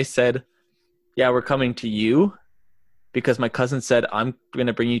because I said, yeah, we're coming to you. Because my cousin said, I'm going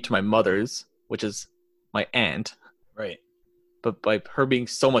to bring you to my mother's, which is my aunt. Right. But by her being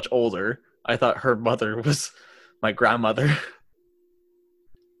so much older, I thought her mother was my grandmother.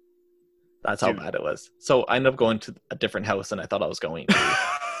 That's how bad it was. So I ended up going to a different house than I thought I was going to.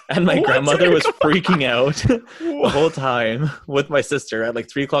 And my grandmother was freaking out the whole time with my sister. At like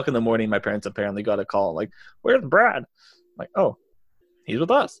 3 o'clock in the morning, my parents apparently got a call. Like, where's Brad? I'm like, oh, he's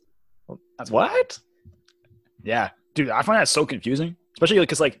with us. That's what? Yeah. Dude, I find that so confusing, especially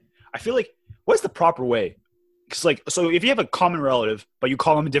because, like, I feel like, what's the proper way? Because, like, so if you have a common relative, but you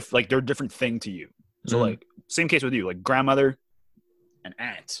call them they're a different thing to you. So, like, same case with you, like grandmother and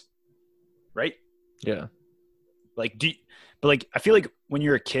aunt, right? Yeah. Like, but like, I feel like when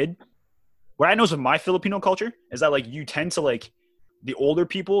you're a kid, what I know is with my Filipino culture is that, like, you tend to, like, the older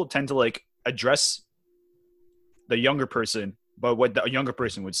people tend to, like, address the younger person, but what the younger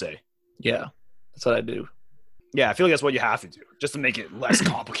person would say. Yeah. That's what I do. Yeah, I feel like that's what you have to do just to make it less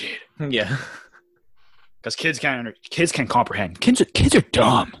complicated. Yeah. Because kids can't comprehend. Kids are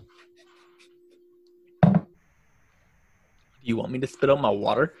dumb. You want me to spit out my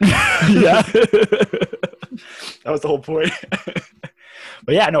water? Yeah. That was the whole point.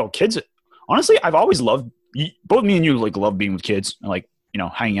 But yeah, no, kids, honestly, I've always loved, both me and you, like, love being with kids and, like,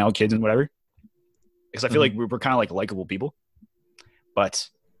 hanging out with kids and whatever. Because I feel like we're kind of like likable people. But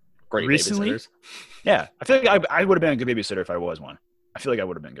Great recently, babysitters. yeah, I feel like I would have been a good babysitter if I was one. I feel like I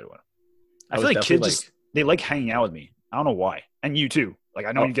would have been a good one. I feel like kids they like hanging out with me. I don't know why. And you too. Like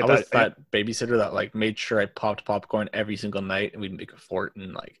I know you get I was that. that babysitter that like made sure I popped popcorn every single night, and we'd make a fort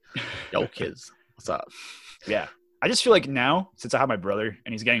and like, yo, kids, what's up? Yeah. I just feel like now, since I have my brother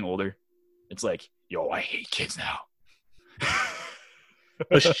and he's getting older, it's like, yo, I hate kids now.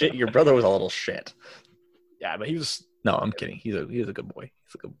 Oh shit, your brother was a little shit. Yeah, but he was. No, I'm kidding. He's a good boy.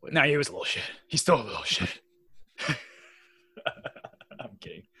 He's a good boy. No, he was a little shit. He's still a little shit. I'm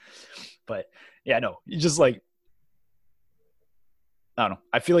kidding. But yeah, no, you just like, I don't know.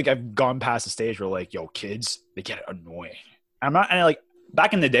 I feel like I've gone past the stage where like, yo, kids, they get annoying. I'm not, and I, like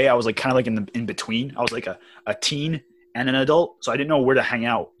back in the day, I was like kind of like in between. I was like a teen and an adult, so I didn't know where to hang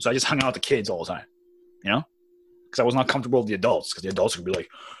out. So I just hung out with the kids all the time, you know, because I was not comfortable with the adults because the adults would be like,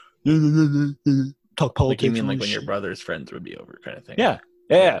 talk politics. Like you mean like and when shit. your brother's friends would be over, kind of thing.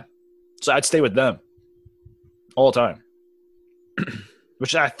 Yeah. So I'd stay with them all the time,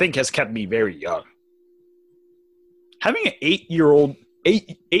 which I think has kept me very young. Having an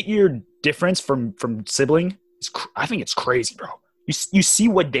 8-year difference from sibling I think it's crazy, bro. You see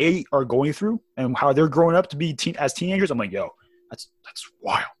what they are going through and how they're growing up to be as teenagers. I'm like, yo, that's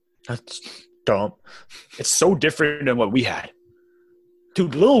wild. That's dumb. It's so different than what we had.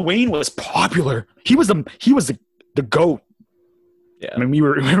 Dude, Lil Wayne was popular. He was the GOAT. Yeah. When we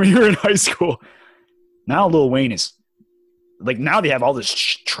were in high school. Now Lil Wayne is like, now they have all this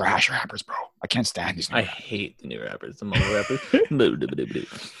trash rappers, bro. I can't stand these. I hate the new rappers, the mumble rappers.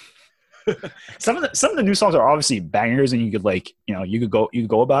 Some of the new songs are obviously bangers, and you could like, you know, you could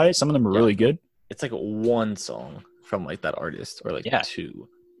go about it. Some of them are really good. It's like one song from like that artist, or like two.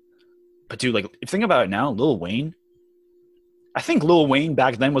 But dude, like, if you think about it now, Lil Wayne. I think Lil Wayne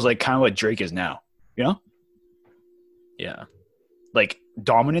back then was like kind of what Drake is now. You know? Yeah. Like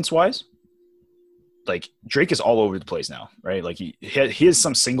dominance wise, like Drake is all over the place now, right? Like he has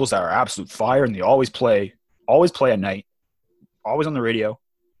some singles that are absolute fire, and they always play at night, always on the radio.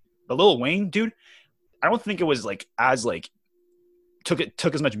 But Lil Wayne, dude, I don't think it was like as like took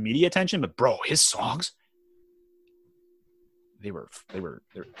as much media attention, but bro, his songs, they were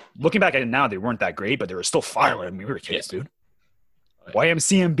looking back at it now, they weren't that great, but they were still fire when we were kids, dude.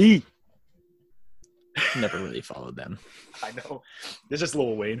 YMCMB. Never really followed them. I know. It's just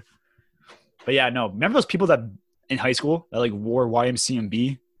Lil Wayne. But yeah, no. Remember those people that in high school that like wore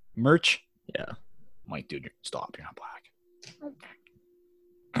YMCMB merch? Yeah. I'm like, dude, stop. You're not black.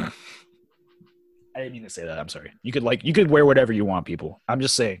 I didn't mean to say that. I'm sorry. You could wear whatever you want, people. I'm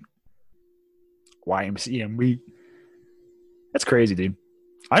just saying. YMCMB. That's crazy, dude.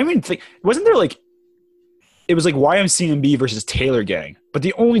 I don't even think, wasn't there like, it was like YMCMB versus Taylor Gang, but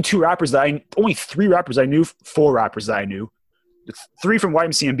the only three rappers I knew, four rappers that I knew, the three from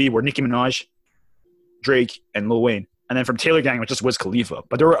YMCMB were Nicki Minaj, Drake, and Lil Wayne, and then from Taylor Gang was just Wiz Khalifa.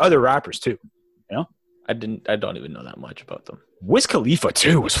 But there were other rappers too, you know. I don't even know that much about them. Wiz Khalifa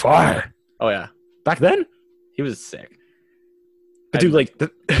too was fire. Oh yeah, back then he was sick. But dude, like the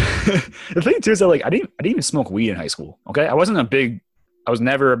thing too is that like I didn't even smoke weed in high school. Okay, I was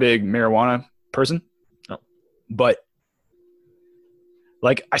never a big marijuana person. No, but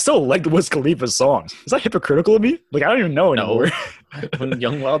like I still liked Wiz Khalifa's songs. Is that hypocritical of me? Like I don't even know anymore. No. When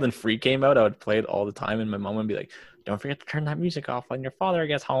Young, Wild, and Free came out, I would play it all the time, and my mom would be like, "Don't forget to turn that music off when your father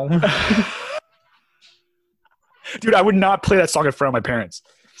gets home." Dude, I would not play that song in front of my parents.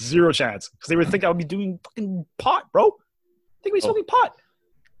 Zero chance, because they would think I would be doing fucking pot, bro. I think we smoking pot.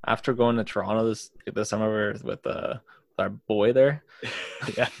 After going to Toronto this summer with our boy there,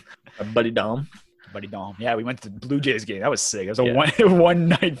 yeah, our buddy Dom. Yeah, we went to the Blue Jays game. That was sick. It was a one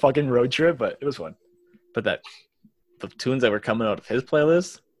night fucking road trip, but it was fun. But the tunes that were coming out of his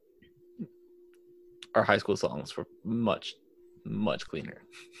playlist, our high school songs were much, much cleaner.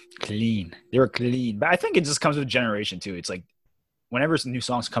 Clean. They were clean. But I think it just comes with a generation too. It's like whenever some new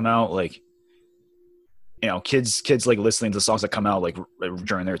songs come out, like, you know, kids like listening to the songs that come out like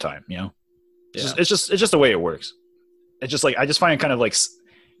during their time, you know. It's just the way it works. It's just like I just find it kind of like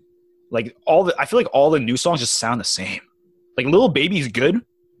I feel like all the new songs just sound the same. Like Lil Baby's good,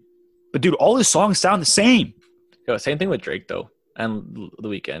 but dude, all his songs sound the same. Yo, same thing with Drake though, and The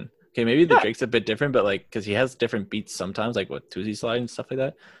Weeknd. Okay, maybe Drake's a bit different, but like because he has different beats sometimes, like with Tuesday Slide and stuff like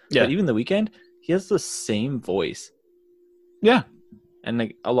that. Yeah. But even The Weeknd, he has the same voice. Yeah. And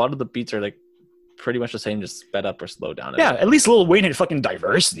like a lot of the beats are like pretty much the same, just sped up or slowed down. Yeah, at least Lil Wayne had fucking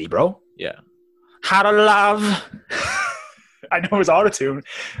diversity, bro. Yeah. How to Love. I know it was autotune,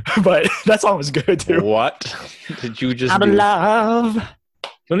 but that song was good too. What did you just How to Love? You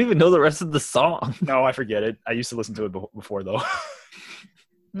don't even know the rest of the song. No, I forget it. I used to listen to it before though.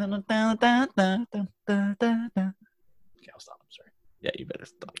 Okay, I'll stop. I'm sorry. Yeah, you better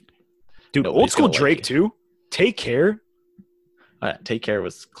stop. Dude, old school Drake too. Take Care. Take Care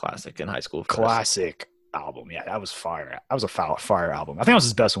was classic in high school. For us. Classic album. Yeah, that was fire. That was a fire album. I think that was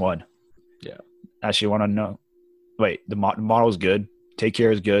his best one. Yeah. Actually, want to know? Wait, the model is good. Take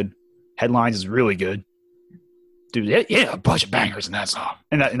Care is good. Headlines is really good. Dude, yeah, a bunch of bangers in that song,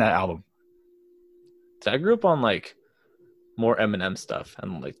 in that album. So I grew up on like more Eminem stuff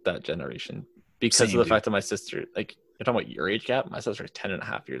and like that generation because Same, of the dude. fact that my sister, like, you're talking about your age gap. My sister is 10 and a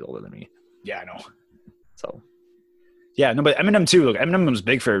half years older than me. Yeah, I know. So Yeah, no, but Eminem too. Look, Eminem was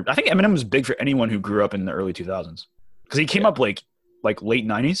big for. I think Eminem was big for anyone who grew up in the early 2000s because he came up like late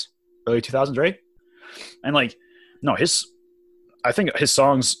 90s, early 2000s, right? And like, no, I think his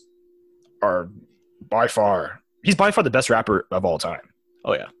songs are by far. He's by far the best rapper of all time.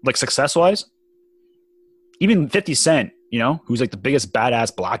 oh yeah, Like success wise, even 50 Cent, you know, who's like the biggest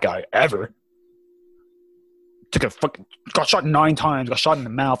badass black guy ever, got shot 9 times, got shot in the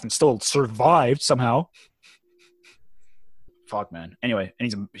mouth, and still survived somehow. Fuck, man. Anyway, and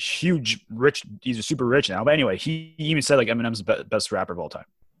he's a huge, rich. He's a super rich now. But anyway, he even said like Eminem's the best rapper of all time.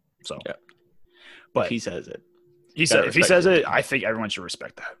 So, Yeah. But if he says it, he gotta said if he respect says it, I think everyone should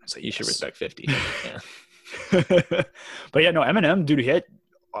respect that. Say you should yes. respect 50. Yeah. But yeah, no, Eminem, dude, he had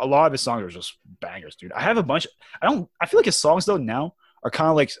a lot of his songs were just bangers, dude. I have a bunch. I feel like his songs though now are kind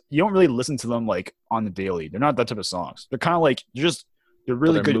of like you don't really listen to them like on the daily. They're not that type of songs. They're kind of like they're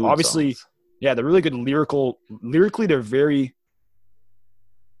really But they're good. mood Obviously, songs. yeah, they're really good lyrically, they're very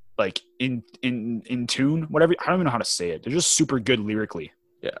like in tune. Whatever. I don't even know how to say it. They're just super good lyrically.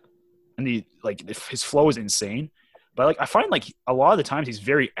 Yeah. And his flow is insane. But like I find like a lot of the times he's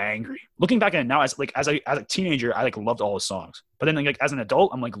very angry. Looking back at it now, as a teenager, I like loved all his songs. But then like as an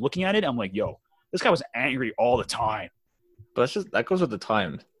adult, I'm like looking at it, I'm like, yo, this guy was angry all the time But that goes with the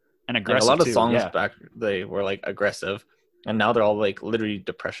time. and And aggressive. a lot of too. songs Yeah. back they were like aggressive, and now they're all like literally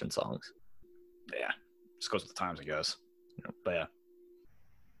depression songs. Yeah, just goes with the times, I guess. But yeah,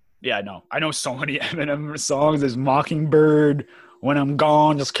 yeah, I know so many Eminem songs. There's Mockingbird. When I'm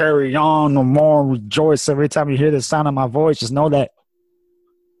gone, just carry on. No more rejoice. Every time you hear the sound of my voice, just know that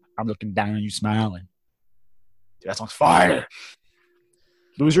I'm looking down on you, smiling. Dude, that song's fire.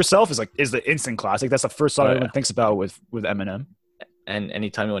 Lose Yourself is the instant classic. That's the first song Oh, everyone yeah. thinks about with Eminem. And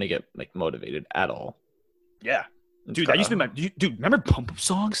anytime you want to get like motivated at all, Yeah, it's dude, that used to be gotta- my dude. Remember pump up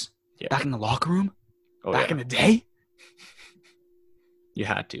songs Yeah. back in the locker room, Oh, back yeah. in the day? You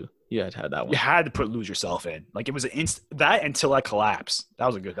had to have that one. You had to put Lose Yourself in. Like it was an that until I collapse. That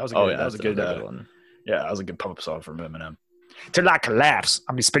was a good. Oh yeah, That was a that's good. another one. Yeah, that was a good pump up song from Eminem. Till I collapse,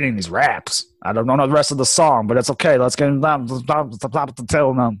 I'll be spinning these raps. I don't know the rest of the song, but it's okay. Let's get down to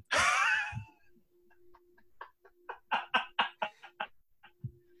tell them.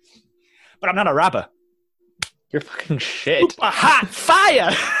 But I'm not a rapper. You're fucking shit. Super hot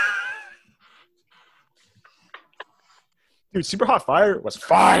fire. Dude, Super Hot Fire was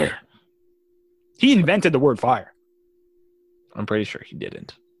fire. He invented the word fire. I'm pretty sure he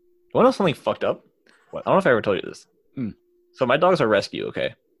didn't. You want to know something fucked up? What? I don't know if I ever told you this. Hmm. So my dogs are rescue,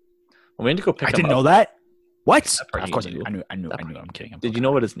 okay? When we need to go pick I them didn't up, know that. What? That part Of you course knew. I knew. I knew. That I knew. part. I'm kidding. Did you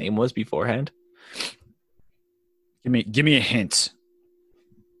know what his name was beforehand? Give me a hint.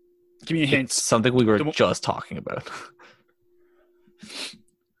 Give me a hint. It's something we were The- just talking about.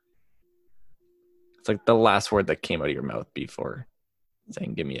 It's like the last word that came out of your mouth before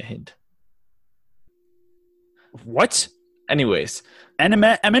saying, give me a hint. What? Anyways,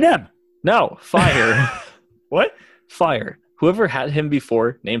 Eminem. no, Fire. What? Fire. Whoever had him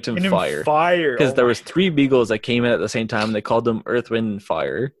before named him Fire. Fire. Because Oh there my- was 3 beagles that came in at the same time, and they called them Earth, Wind, and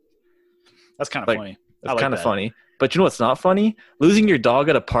Fire. That's kind of like- funny. It's I like kind of that. funny. But you know what's not funny? Losing your dog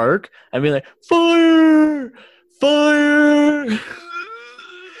at a park and being like, Fire! Fire!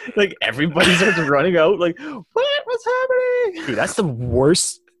 Like, everybody starts running out, like, what's happening? Dude, that's the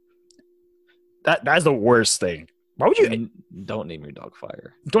worst. That's the worst thing. Why would you Don't name your dog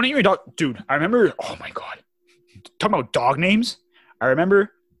Fire. don't name your dog? Dude, I remember. Oh my god, talking about dog names. I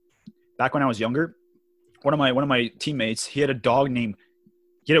remember back when I was younger. One of my teammates, he had a dog named.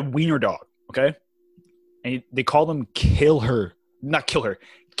 He had a wiener dog. Okay, and they called him Killer. Not Killer.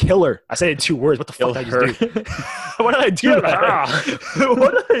 Killer. I said it in 2 words. What the fuck did I just do? What did I do?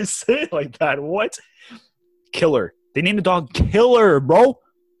 What did I say like that? What? Killer. They named the dog Killer, bro.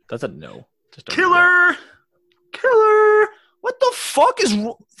 That's a no. Just don't do Killer. Killer. What the fuck is?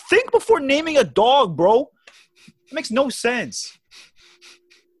 Think before naming a dog, bro. It makes no sense.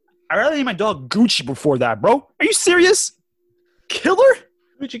 I'd rather name my dog Gucci before that, bro. Are you serious? Killer?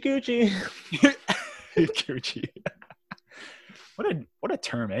 that. Gucci Gucci. Gucci. What a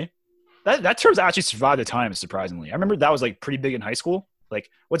term, eh? That term's actually survived the time, surprisingly. I remember that was like pretty big in high school. Like,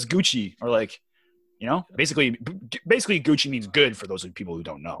 what's Gucci? Or like, You know, basically Gucci means good for those people who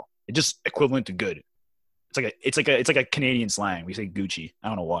don't know. It's just equivalent to good. It's like a Canadian slang. We say Gucci. I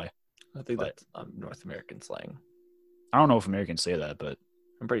don't know why. I think that's North American slang. I don't know if Americans say that, but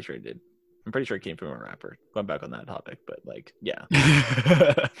I'm pretty sure it did. I'm pretty sure it came from a rapper. Going back on that topic, but like, yeah.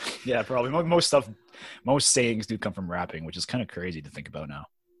 Yeah, probably most sayings do come from rapping, which is kind of crazy to think about now.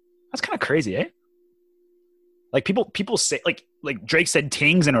 That's kind of crazy, eh? Like people say like Drake said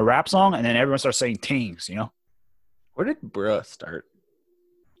tings in a rap song, and then everyone starts saying tings. You know, Where did bruh start?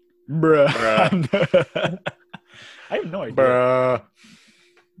 bruh. I have no idea, Bruh.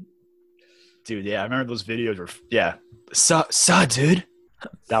 dude. Yeah, I remember those videos were dude.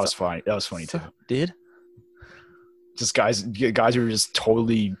 That was funny. That was funny too. Did? Just guys who were just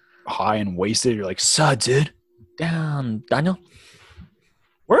totally high and wasted. You're like, dude. Damn, Daniel.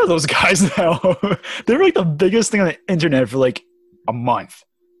 Where are those guys now? They were like the biggest thing on the internet for like a month.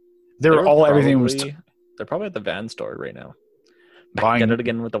 Everything was. They're probably at the van store right now. Buying Get it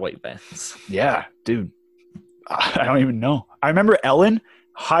again with the white vans. Yeah, dude. I don't even know. I remember Ellen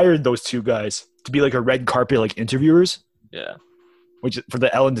hired those two guys to be like her red carpet like interviewers, Yeah. which for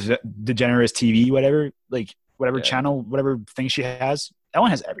the Ellen DeGeneres TV, whatever Yeah. channel, whatever thing she has. Ellen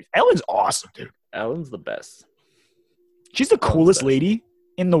has everything. Ellen's awesome, dude. Ellen's the best. She's the Ellen's coolest the best. lady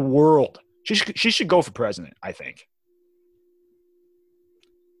in the world. She should go for president, I think.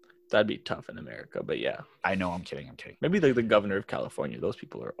 That'd be tough in America, but yeah. I know, I'm kidding. Maybe like the governor of California. Those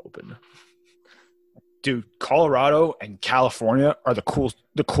people are open. Dude, Colorado and California are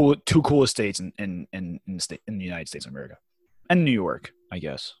the two coolest states in the United States of America, and New York, I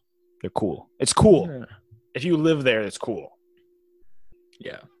guess. They're cool. It's cool. Yeah. If you live there, it's cool.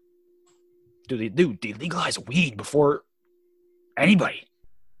 Yeah. Dude, they legalize weed before anybody.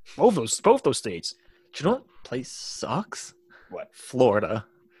 Both those states. Do you know what place sucks? What? Florida.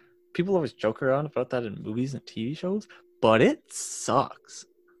 People always joke around about that in movies and TV shows, but it sucks.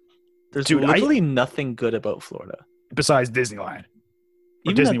 There's Dude, literally nothing good about Florida. Besides Disneyland. Or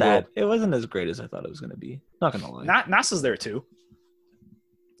Even Disney at that, World. it wasn't as great as I thought it was going to be. Not going to lie. NASA's there too.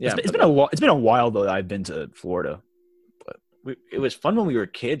 Yeah, It's been a while though that I've been to Florida. it was fun when we were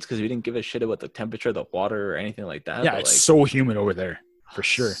kids because we didn't give a shit about the temperature of the water or anything like that. Yeah, but, it's so humid over there for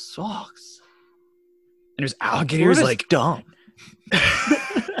sure. Sucks. And there's alligators Florida's like dumb.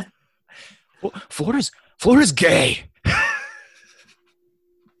 Well, Florida's gay.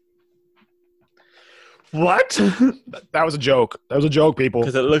 What? That was a joke. That was a joke, people.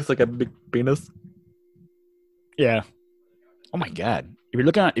 Because it looks like a big penis. Yeah. Oh my god. If you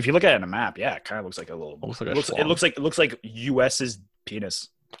look at it on a map, yeah, it kind of looks like a little. Looks like a it schlong. looks like U.S.'s penis,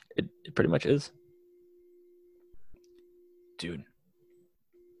 It pretty much is. dude.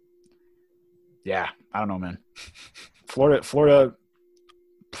 Yeah, I don't know, man. Florida.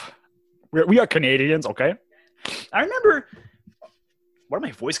 We are Canadians, okay? I remember. Why did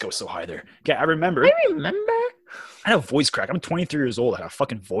my voice go so high there? Okay, I remember. I had a voice crack. I'm 23 years old. I had a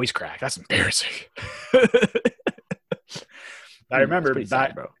fucking voice crack. That's embarrassing. I remember It's pretty that,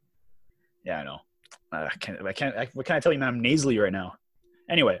 sad, bro. Yeah, I know. What can I tell you, man? I'm nasally right now.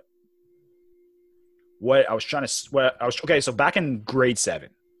 Anyway, okay. So back in grade 7,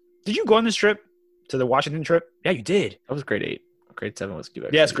 did you go on this trip to the Washington trip? Yeah, you did. That was grade 8. Grade 7 was Cuba.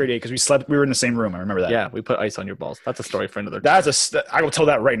 Yeah, it's grade 8 because we were in the same room. I remember that. Yeah, we put ice on your balls. That's a story for another. I will tell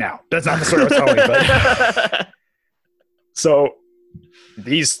that right now. That's not the story I was telling. But so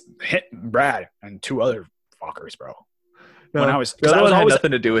these hit Brad and 2 other fuckers, bro. No, When I was, the because other I was one had always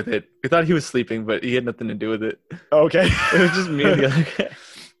nothing to do with it. We thought he was sleeping, but he had nothing to do with it. okay. It was just me and the other guy.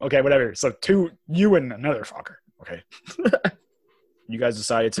 Okay, whatever. So you and another fucker. Okay. You guys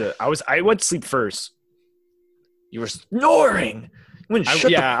decided to. I went to sleep first. You were snoring. You wouldn't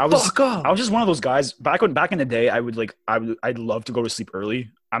shut the fuck up. I was just one of those guys. Back in the day, I'd love to go to sleep early.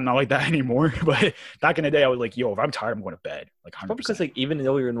 I'm not like that anymore. But back in the day, I was like, yo, if I'm tired, I'm going to bed. Like 100%. Probably because like even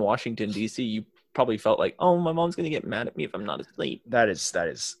though you're in Washington D.C., you probably felt like, oh, my mom's gonna get mad at me if I'm not asleep. That is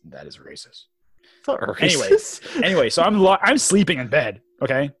racist. It's not racist. Anyway, so I'm sleeping in bed.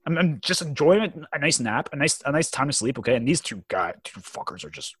 Okay, I'm just enjoying a nice nap, a nice time to sleep. Okay, and these two fuckers are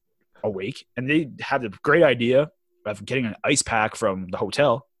just awake, and they have the great idea of getting an ice pack from the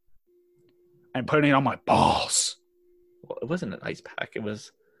hotel and putting it on my balls. Well, it wasn't an ice pack. It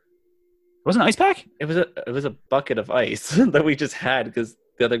was Wasn't it an ice pack? it was a bucket of ice that we just had because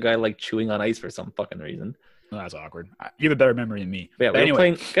the other guy liked chewing on ice for some fucking reason. Oh, that's awkward. You have a better memory than me. But yeah, But we were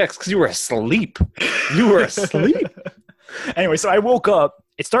playing because you were asleep. You were asleep. Anyway, so I woke up.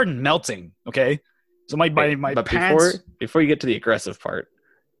 It started melting. Okay, so my But pants. before you get to the aggressive part,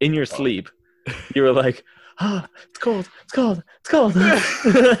 in your sleep, you were like, "Ah, it's cold, it's cold, it's cold."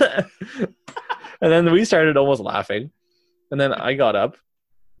 And then we started almost laughing. And then I got up,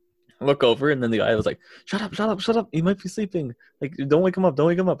 look over, and then the guy was like, shut up, shut up, shut up. He might be sleeping. Like, don't wake him up, don't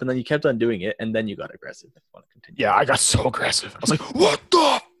wake him up. And then you kept on doing it, and then you got aggressive. If you want to continue. Yeah, I got so aggressive. I was like, what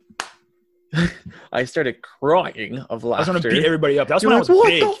the? I started crying of I laughter. was going to beat everybody up. That was You're when like, I was what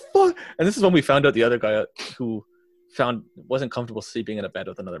big. the fuck? And this is when we found out the other guy who wasn't comfortable sleeping in a bed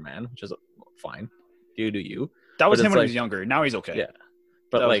with another man, which is fine. You do you. That was But him it's when he like- was younger. Now he's okay. Yeah.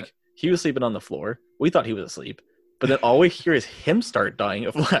 But That was like he was sleeping on the floor. We thought he was asleep. But then all we hear is him start dying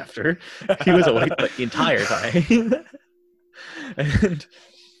of laughter. He was awake the entire time. And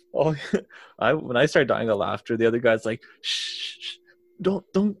when I started dying of laughter, the other guy's like, shh, don't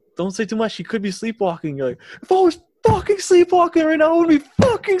say too much. He could be sleepwalking. You're like, if I was fucking sleepwalking right now, I would be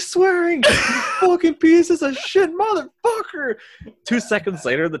fucking swearing. Fucking pieces of shit, motherfucker. 2 seconds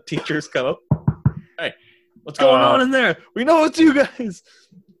later, the teachers come up. Hey, what's going on in there? We know it's you guys.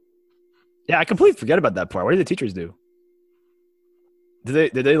 Yeah, I completely forget about that part. What did the teachers do?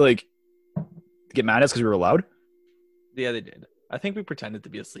 Did they like get mad at us because we were loud? Yeah, they did. I think we pretended to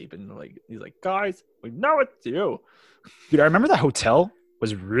be asleep, and like he's like, guys, we know it's you. Dude, I remember that hotel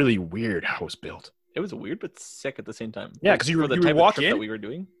was really weird how it was built. It was weird but sick at the same time. Yeah, 'cause you For would the walk type of trip in. that we were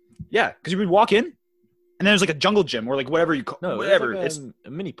doing. Yeah, because you would walk in, and then there's like a jungle gym or like whatever you call No, whatever. it was It's like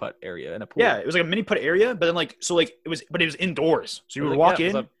a mini putt area and a pool. yeah, it was like a mini putt area, but then like so like it was indoors. So you It would was walk it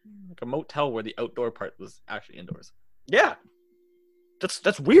was in. like a motel where the outdoor part was actually indoors. Yeah,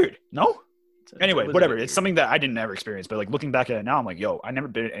 that's weird. No. So Anyway, it was whatever. weird. It's something that I didn't ever experience, but like looking back at it now, I'm like, yo, I never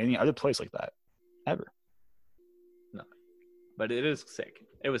been at any other place like that ever. But it is sick.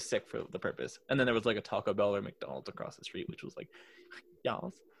 It was sick for the purpose. And then there was like a Taco Bell or McDonald's across the street, which was like,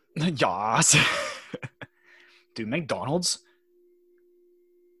 yas. Yas. Dude, McDonald's.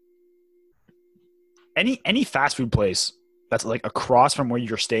 Any fast food place that's like across from where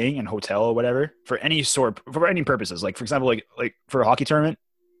you're staying in hotel or whatever for any purposes. Like for example, like for a hockey tournament,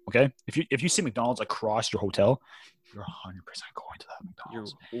 okay? If you see McDonald's across your hotel, you're 100% going to that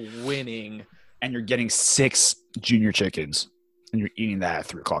McDonald's. You're winning. And you're getting 6 junior chickens and you're eating that at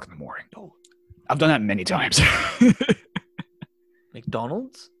 3 o'clock in the morning. I've done that many times.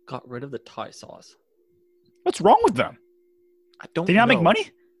 McDonald's got rid of the Thai sauce. What's wrong with them? I don't Did they not make know.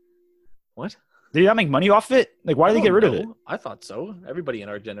 money? What? Did they not make money off of it? Like, why did they get rid of it? I thought so. Everybody in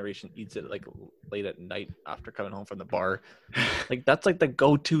our generation eats it like late at night after coming home from the bar. Like that's like the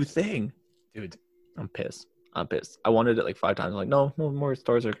go-to thing. Dude, I'm pissed. I wanted it like 5 times. I'm like, no more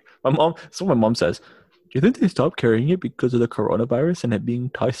stores are. That's what my mom says. Do you think they stopped carrying it because of the coronavirus and it being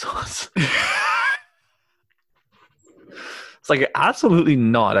Thai sauce? It's like absolutely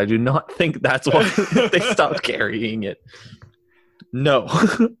not. I do not think that's why they stopped carrying it. No.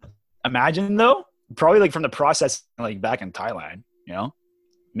 Imagine though, probably like from the process, like back in Thailand, you know,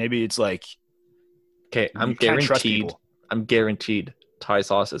 maybe it's like Okay, I'm you can't trust guaranteed. people. I'm guaranteed Thai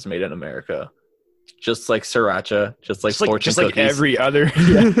sauce is made in America, just like sriracha, just like fortune like cookies. every other. Fuck,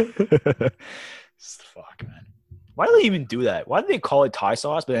 man. Why do they even do that? Why do they call it Thai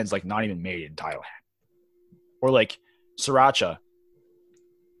sauce, but then it's like not even made in Thailand? Or like sriracha.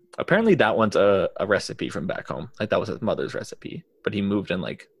 Apparently, that one's a recipe from back home. Like that was his mother's recipe, but he moved and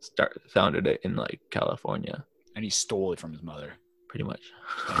like founded it in like California, And he stole it from his mother. pretty much.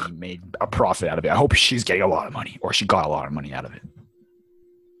 And he made a profit out of it. I hope she's getting a lot of money, or she got a lot of money out of it.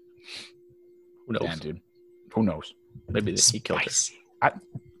 Who knows? Damn, dude. Who knows? Maybe he killed her. Spicy.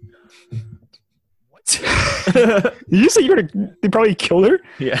 What? Did you say they probably killed her?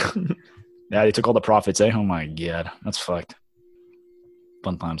 Yeah. Yeah, they took all the profits, eh? Oh my god. That's fucked.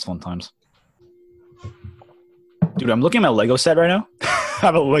 Fun times. Dude, I'm looking at my Lego set right now. I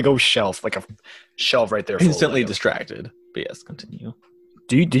have a Lego shelf, like a shelf right there. full of Instantly Legos. distracted. But yes, continue.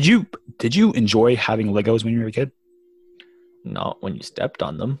 Did you enjoy having Legos when you were a kid? Not when you stepped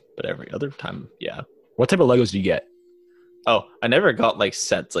on them, but every other time, yeah. What type of Legos do you get? Oh, I never got like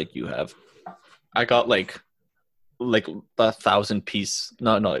sets like you have. I got like 1,000 piece.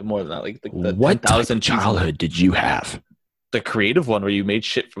 No, like more than that. Like the What type 10,000 of childhood did you have? The creative one where you made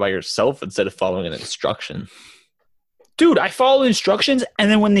shit by yourself instead of following an instruction. Dude, I followed instructions,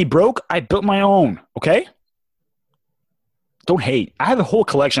 and then when they broke, I built my own. Okay? Don't hate. I have a whole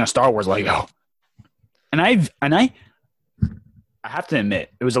collection of Star Wars Lego, and I have to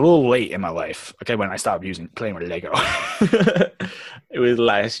admit, it was a little late in my life. Okay, when I stopped playing with Lego. It was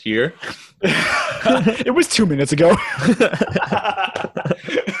last year. It was 2 minutes ago.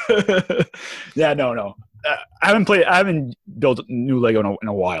 Yeah, no. I haven't built new Lego in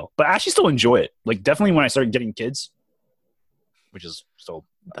a while, but I actually still enjoy it. Like definitely when I started getting kids, which is still.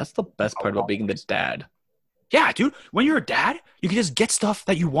 That's the best part about being the dad. Yeah, dude. When you're a dad, you can just get stuff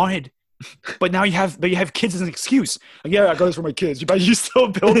that you wanted But now you have kids as an excuse. Like, yeah, I got this for my kids. But you still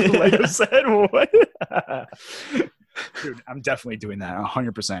build the Lego set? What? Dude, I'm definitely doing that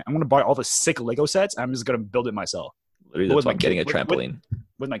 100%. I'm gonna buy all the sick Lego sets. I'm just gonna build it myself. Literally, that's why I'm getting a trampoline.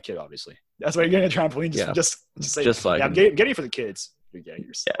 With my kid, obviously. That's why you're getting a trampoline. Just say, like, I'm getting it for the kids. You're getting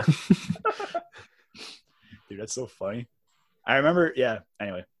yourself. Yeah. Dude, that's so funny. I remember,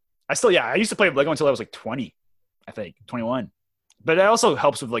 anyway. I used to play Lego until I was like 20, I think, 21. But it also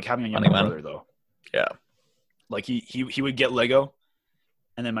helps with like having a younger brother, though. Yeah. Like he would get Lego,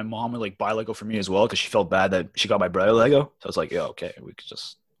 and then my mom would like buy Lego for me as well because she felt bad that she got my brother Lego. So I was like, yeah, okay,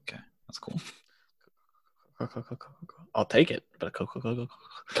 that's cool. I'll take it, but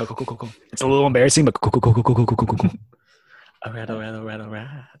Cool. It's a little embarrassing, but cool.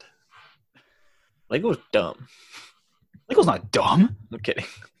 Alright. Lego's dumb. Lego's not dumb. I'm kidding.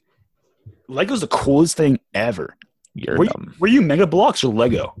 Lego's the coolest thing ever. You're dumb. Were you Mega Bloks or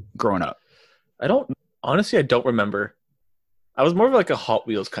Lego growing up? I don't remember. I was more of like a Hot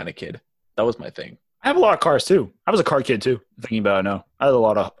Wheels kind of kid. That was my thing. I have a lot of cars too. I was a car kid too. Thinking about it now, I have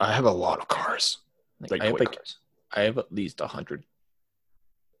a lot of cars. I have at least 100.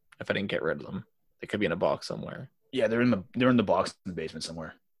 If I didn't get rid of them, they could be in a box somewhere. Yeah, they're in the box in the basement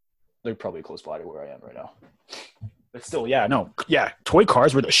somewhere. They're probably close by to where I am right now. But still, toy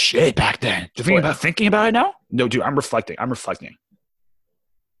cars were the shit back then. Thinking about it now? No, dude, I'm reflecting.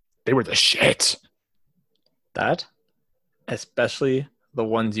 They were the shit. That, especially the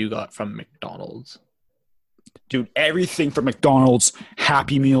ones you got from McDonald's. Dude, everything from McDonald's,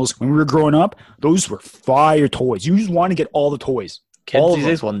 Happy Meals, when we were growing up, those were fire toys. You just want to get all the toys. Kids these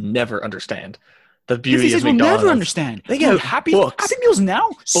days will never understand the beauty of McDonald's. Will never understand. They get Happy Meals now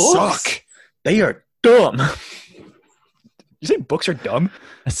suck. They are dumb. You say books are dumb?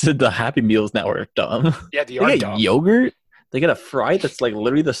 I said the Happy Meals now are dumb. Yeah, they are dumb. Yogurt. They get a fry that's like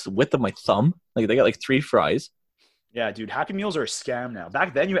literally the width of my thumb. Like they got like 3 fries. Yeah, dude, Happy Meals are a scam now.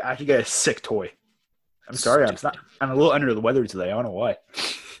 Back then, you actually get a sick toy. I'm sorry, I'm a little under the weather today. I don't know why.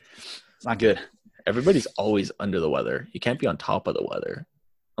 It's not good. Everybody's always under the weather. You can't be on top of the weather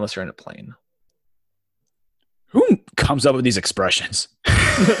unless you're in a plane. Who comes up with these expressions?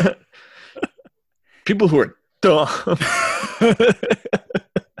 People who are dumb.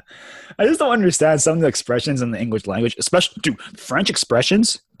 I just don't understand some of the expressions in the English language, especially, dude, French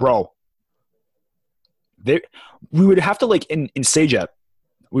expressions, bro. We would have to like in Cégep,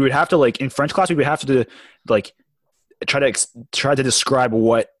 we would have to like in French class, we would have to like try to describe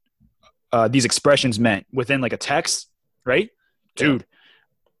what these expressions meant within like a text, right? Dude,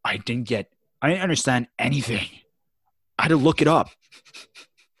 I didn't understand anything. I had to look it up.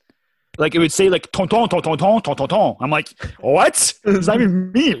 Like it would say like tonton, tonton, tonton, tonton, tonton. I'm like, what? Does that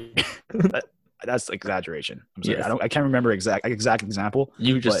even mean? That's exaggeration. I'm sorry. Yes. I can't remember exact example.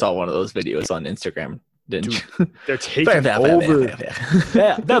 You just saw one of those videos on Instagram, didn't you? They're taking over.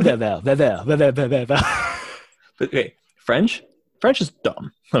 But okay, French is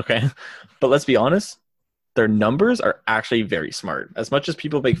dumb. Okay, but let's be honest. Their numbers are actually very smart. As much as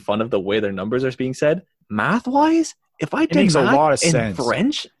people make fun of the way their numbers are being said, math-wise, if I did math a lot of in sense.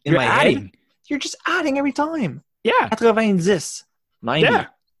 French in my head, you're just adding every time. Yeah. 90. Yeah.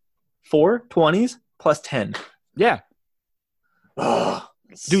 4 20s plus 10. Yeah. Oh,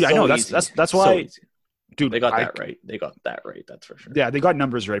 dude, I know. That's why. So dude, they got that right. They got that right. That's for sure. Yeah, they got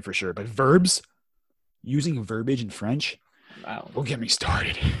numbers right for sure. But verbs, using verbiage in French, don't get me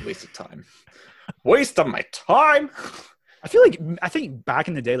started. Waste of time. Waste of my time. I think back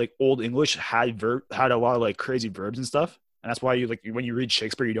in the day, like old English had a lot of like crazy verbs and stuff, and that's why you like when you read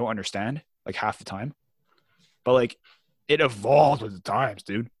Shakespeare, you don't understand like half the time. But like, it evolved with the times,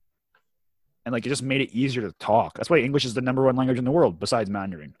 dude, and like it just made it easier to talk. That's why English is the #1 language in the world besides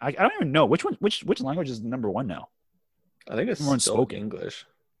Mandarin. I don't even know which language is #1 now. I think it's more still spoken English,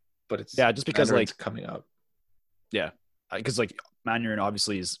 but it's just because Mandarin's like coming up. Yeah, because like Mandarin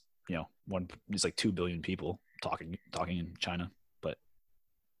obviously is there's like 2 billion people talking in China, but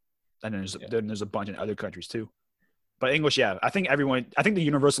and then there's a bunch in other countries too. But English, I think the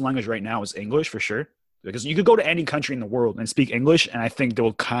universal language right now is English for sure, because you could go to any country in the world and speak English, and I think they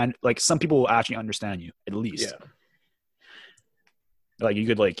will some people will actually understand you at least. Yeah. Like you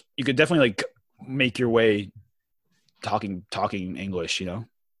could definitely like make your way talking English,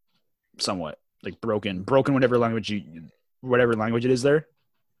 somewhat like broken whatever language it is there.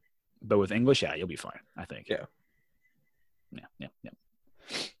 But with English, you'll be fine, I think. Yeah.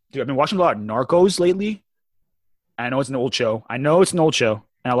 Dude, I've been watching a lot of Narcos lately. I know it's an old show. And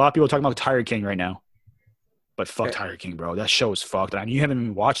a lot of people are talking about Tiger King right now. But fuck Yeah. Tiger King, bro. That show is fucked. And you haven't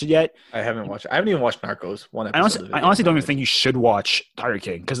even watched it yet. I haven't watched. I haven't even watched Narcos. One I episode. honestly, I honestly don't even think you should watch Tiger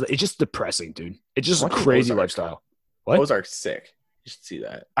King because it's just depressing, dude. It's just a Watch crazy Ozark. lifestyle. What? Ozark's sick. You should see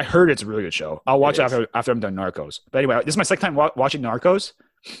that. I heard it's a really good show. I'll watch it It is. after I'm done Narcos. But anyway, this is my second time watching Narcos,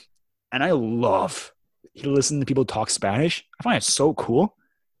 and I love listening to people talk Spanish. I find it so cool.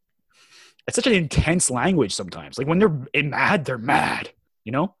 It's such an intense language sometimes. Like when they're mad, they're mad.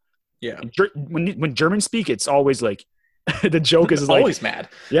 You know, Yeah. when Germans speak, it's always like the joke is like always mad.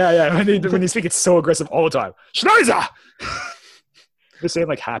 yeah. When they speak, it's so aggressive all the time. Schneiser. They're saying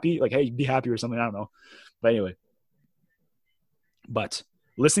like happy, like hey, be happy or something. I don't know. But anyway. But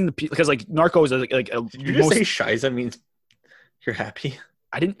listening to people, because like Narcos is like Did you just say Shiza means you're happy?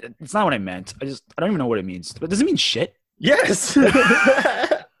 I didn't. It's not what I meant. I don't even know what it means. But does it mean shit? Yes.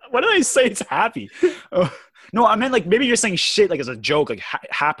 What did I say? It's happy. No, I meant like maybe you're saying shit like as a joke, like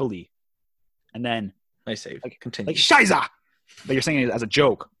happily, and then Nice save. Like- Continue. like Shiza. But you're saying it as a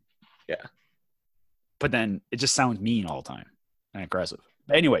joke. Yeah. But then it just sounds mean all the time and aggressive.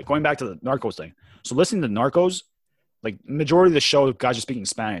 But anyway, going back to the Narcos thing. So listening to Narcos, like majority of the show, guys are speaking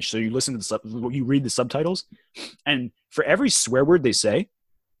Spanish. So you listen to you read the subtitles, and for every swear word they say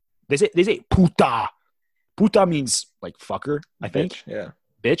puta. Puta means like fucker, I think. Bitch, yeah.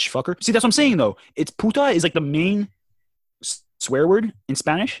 Bitch, fucker. See, that's what I'm saying though. It's puta is like the main swear word in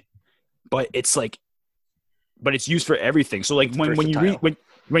Spanish, but it's used for everything. So like when you read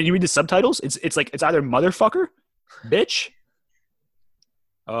when you read the subtitles, it's like it's either motherfucker, bitch.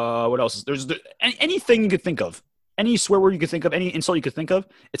 What else? There's anything you could think of. Any swear word you could think of, any insult you could think of,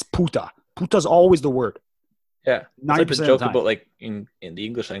 it's puta. Puta's always the word. Yeah. It's 90% like the of the joke time. about like in the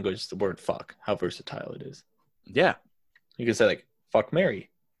English language, the word fuck, how versatile it is. Yeah. You can say like fuck Mary.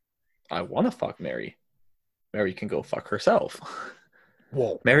 I want to fuck Mary. Mary can go fuck herself.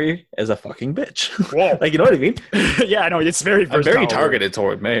 Whoa. Mary is a fucking bitch. Whoa. Like, you know what I mean? Yeah, I know. It's very I'm versatile. very targeted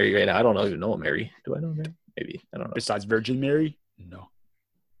toward Mary right now. I don't even know a Mary. Do I know a Mary? Maybe. I don't know. Besides Virgin Mary? No.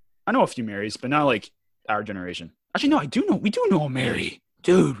 I know a few Marys, but not like our generation. Actually, no, I do know. We do know a Mary.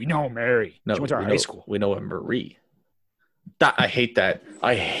 Dude, we know a Mary. No, She went to our we high know- school. We know a Marie. That I hate that.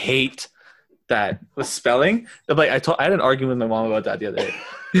 I hate that with spelling. Like I had an argument with my mom about that the other day.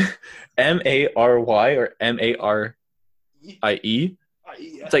 Mary or Marie.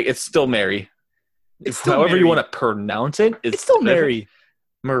 It's like it's still Mary. It's still However you Mary. want to pronounce it, It's still different. Mary.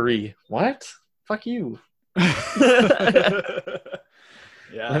 Marie. What? Fuck you.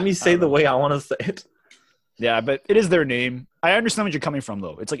 Yeah. Let me say the way I want to say it. Yeah, but it is their name. I understand what you're coming from,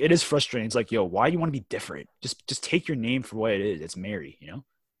 though. It's like it is frustrating. It's like, yo, why do you want to be different? Just take your name for what it is. It's Mary, you know?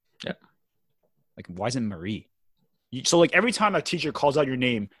 Yeah. Like, why isn't Marie? So, like, every time a teacher calls out your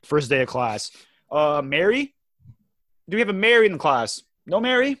name, first day of class, Mary? Do we have a Mary in the class? No,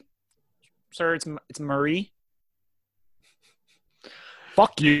 Mary? Sir, it's Marie.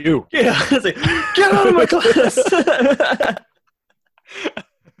 Fuck you. Yeah. It's like, get out of my class.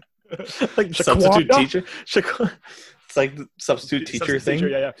 Like substitute Shaquanda? teacher. It's like the substitute teacher thing. Teacher,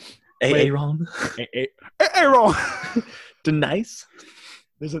 yeah. Aaron. Aaron. Denise.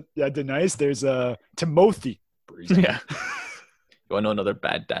 There's Denise. There's Timothy. Yeah. You want to know another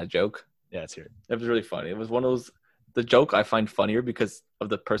bad dad joke? Yeah, it's here. It was really funny. It was one of those. The joke I find funnier because of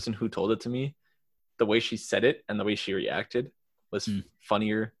the person who told it to me. The way she said it and the way she reacted was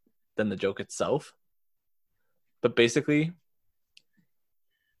funnier than the joke itself. But basically,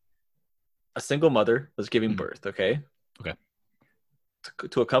 a single mother was giving birth. Okay. Okay.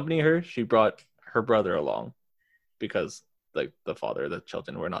 To accompany her, she brought her brother along because like the father of the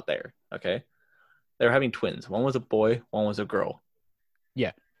children were not there. Okay. They were having twins. One was a boy, one was a girl.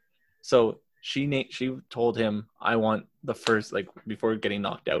 Yeah. So she told him, I want the first, like before getting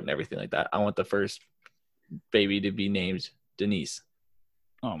knocked out and everything like that, I want the first baby to be named Denise.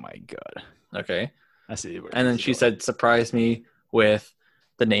 Oh my god. Okay. I see. And then she said, surprise me with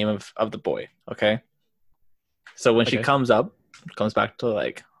the name of the boy. Okay. So when she Okay. comes back to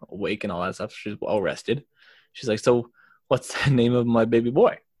like awake and all that stuff, she's well rested. She's like, so what's the name of my baby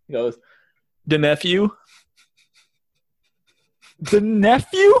boy? He goes, the nephew. The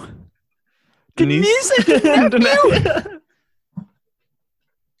nephew? Denise? The nephew?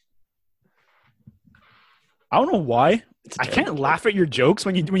 I don't know why. It's a I terrible can't joke. laugh at your jokes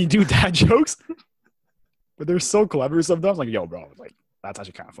when you do dad jokes. But they're so clever sometimes. Like, yo, bro, like that's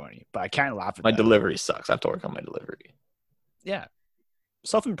actually kind of funny. But I can't laugh at My that. delivery sucks. I have to work on my delivery. Yeah.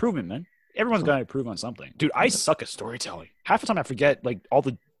 Self-improvement, man. Everyone's got to improve on something. Dude, I suck at storytelling. Half the time I forget most of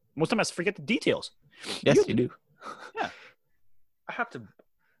the time I forget the details. Yes, you do.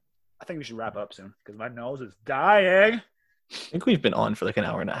 I think we should wrap up soon because my nose is dying. I think we've been on for like an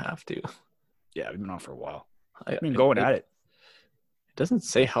hour and a half too. Yeah, we've been on for a while. I I've been going at it. It doesn't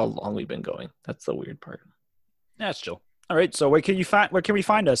say how long we've been going. That's the weird part. Yeah, that's chill. All right. So where can we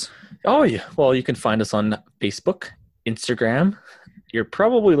find us? Oh yeah. Well, you can find us on Facebook, Instagram. You're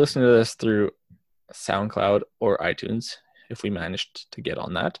probably listening to this through SoundCloud or iTunes if we managed to get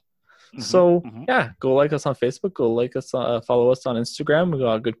on that. So yeah, go like us on Facebook. Go like us. Follow us on Instagram. We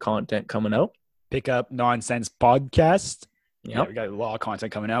got good content coming out. Pick Up Nonsense Podcast. Yeah, we got a lot of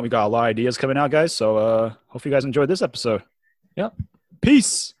content coming out. We got a lot of ideas coming out, guys. So hope you guys enjoyed this episode. Yep.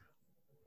 Peace.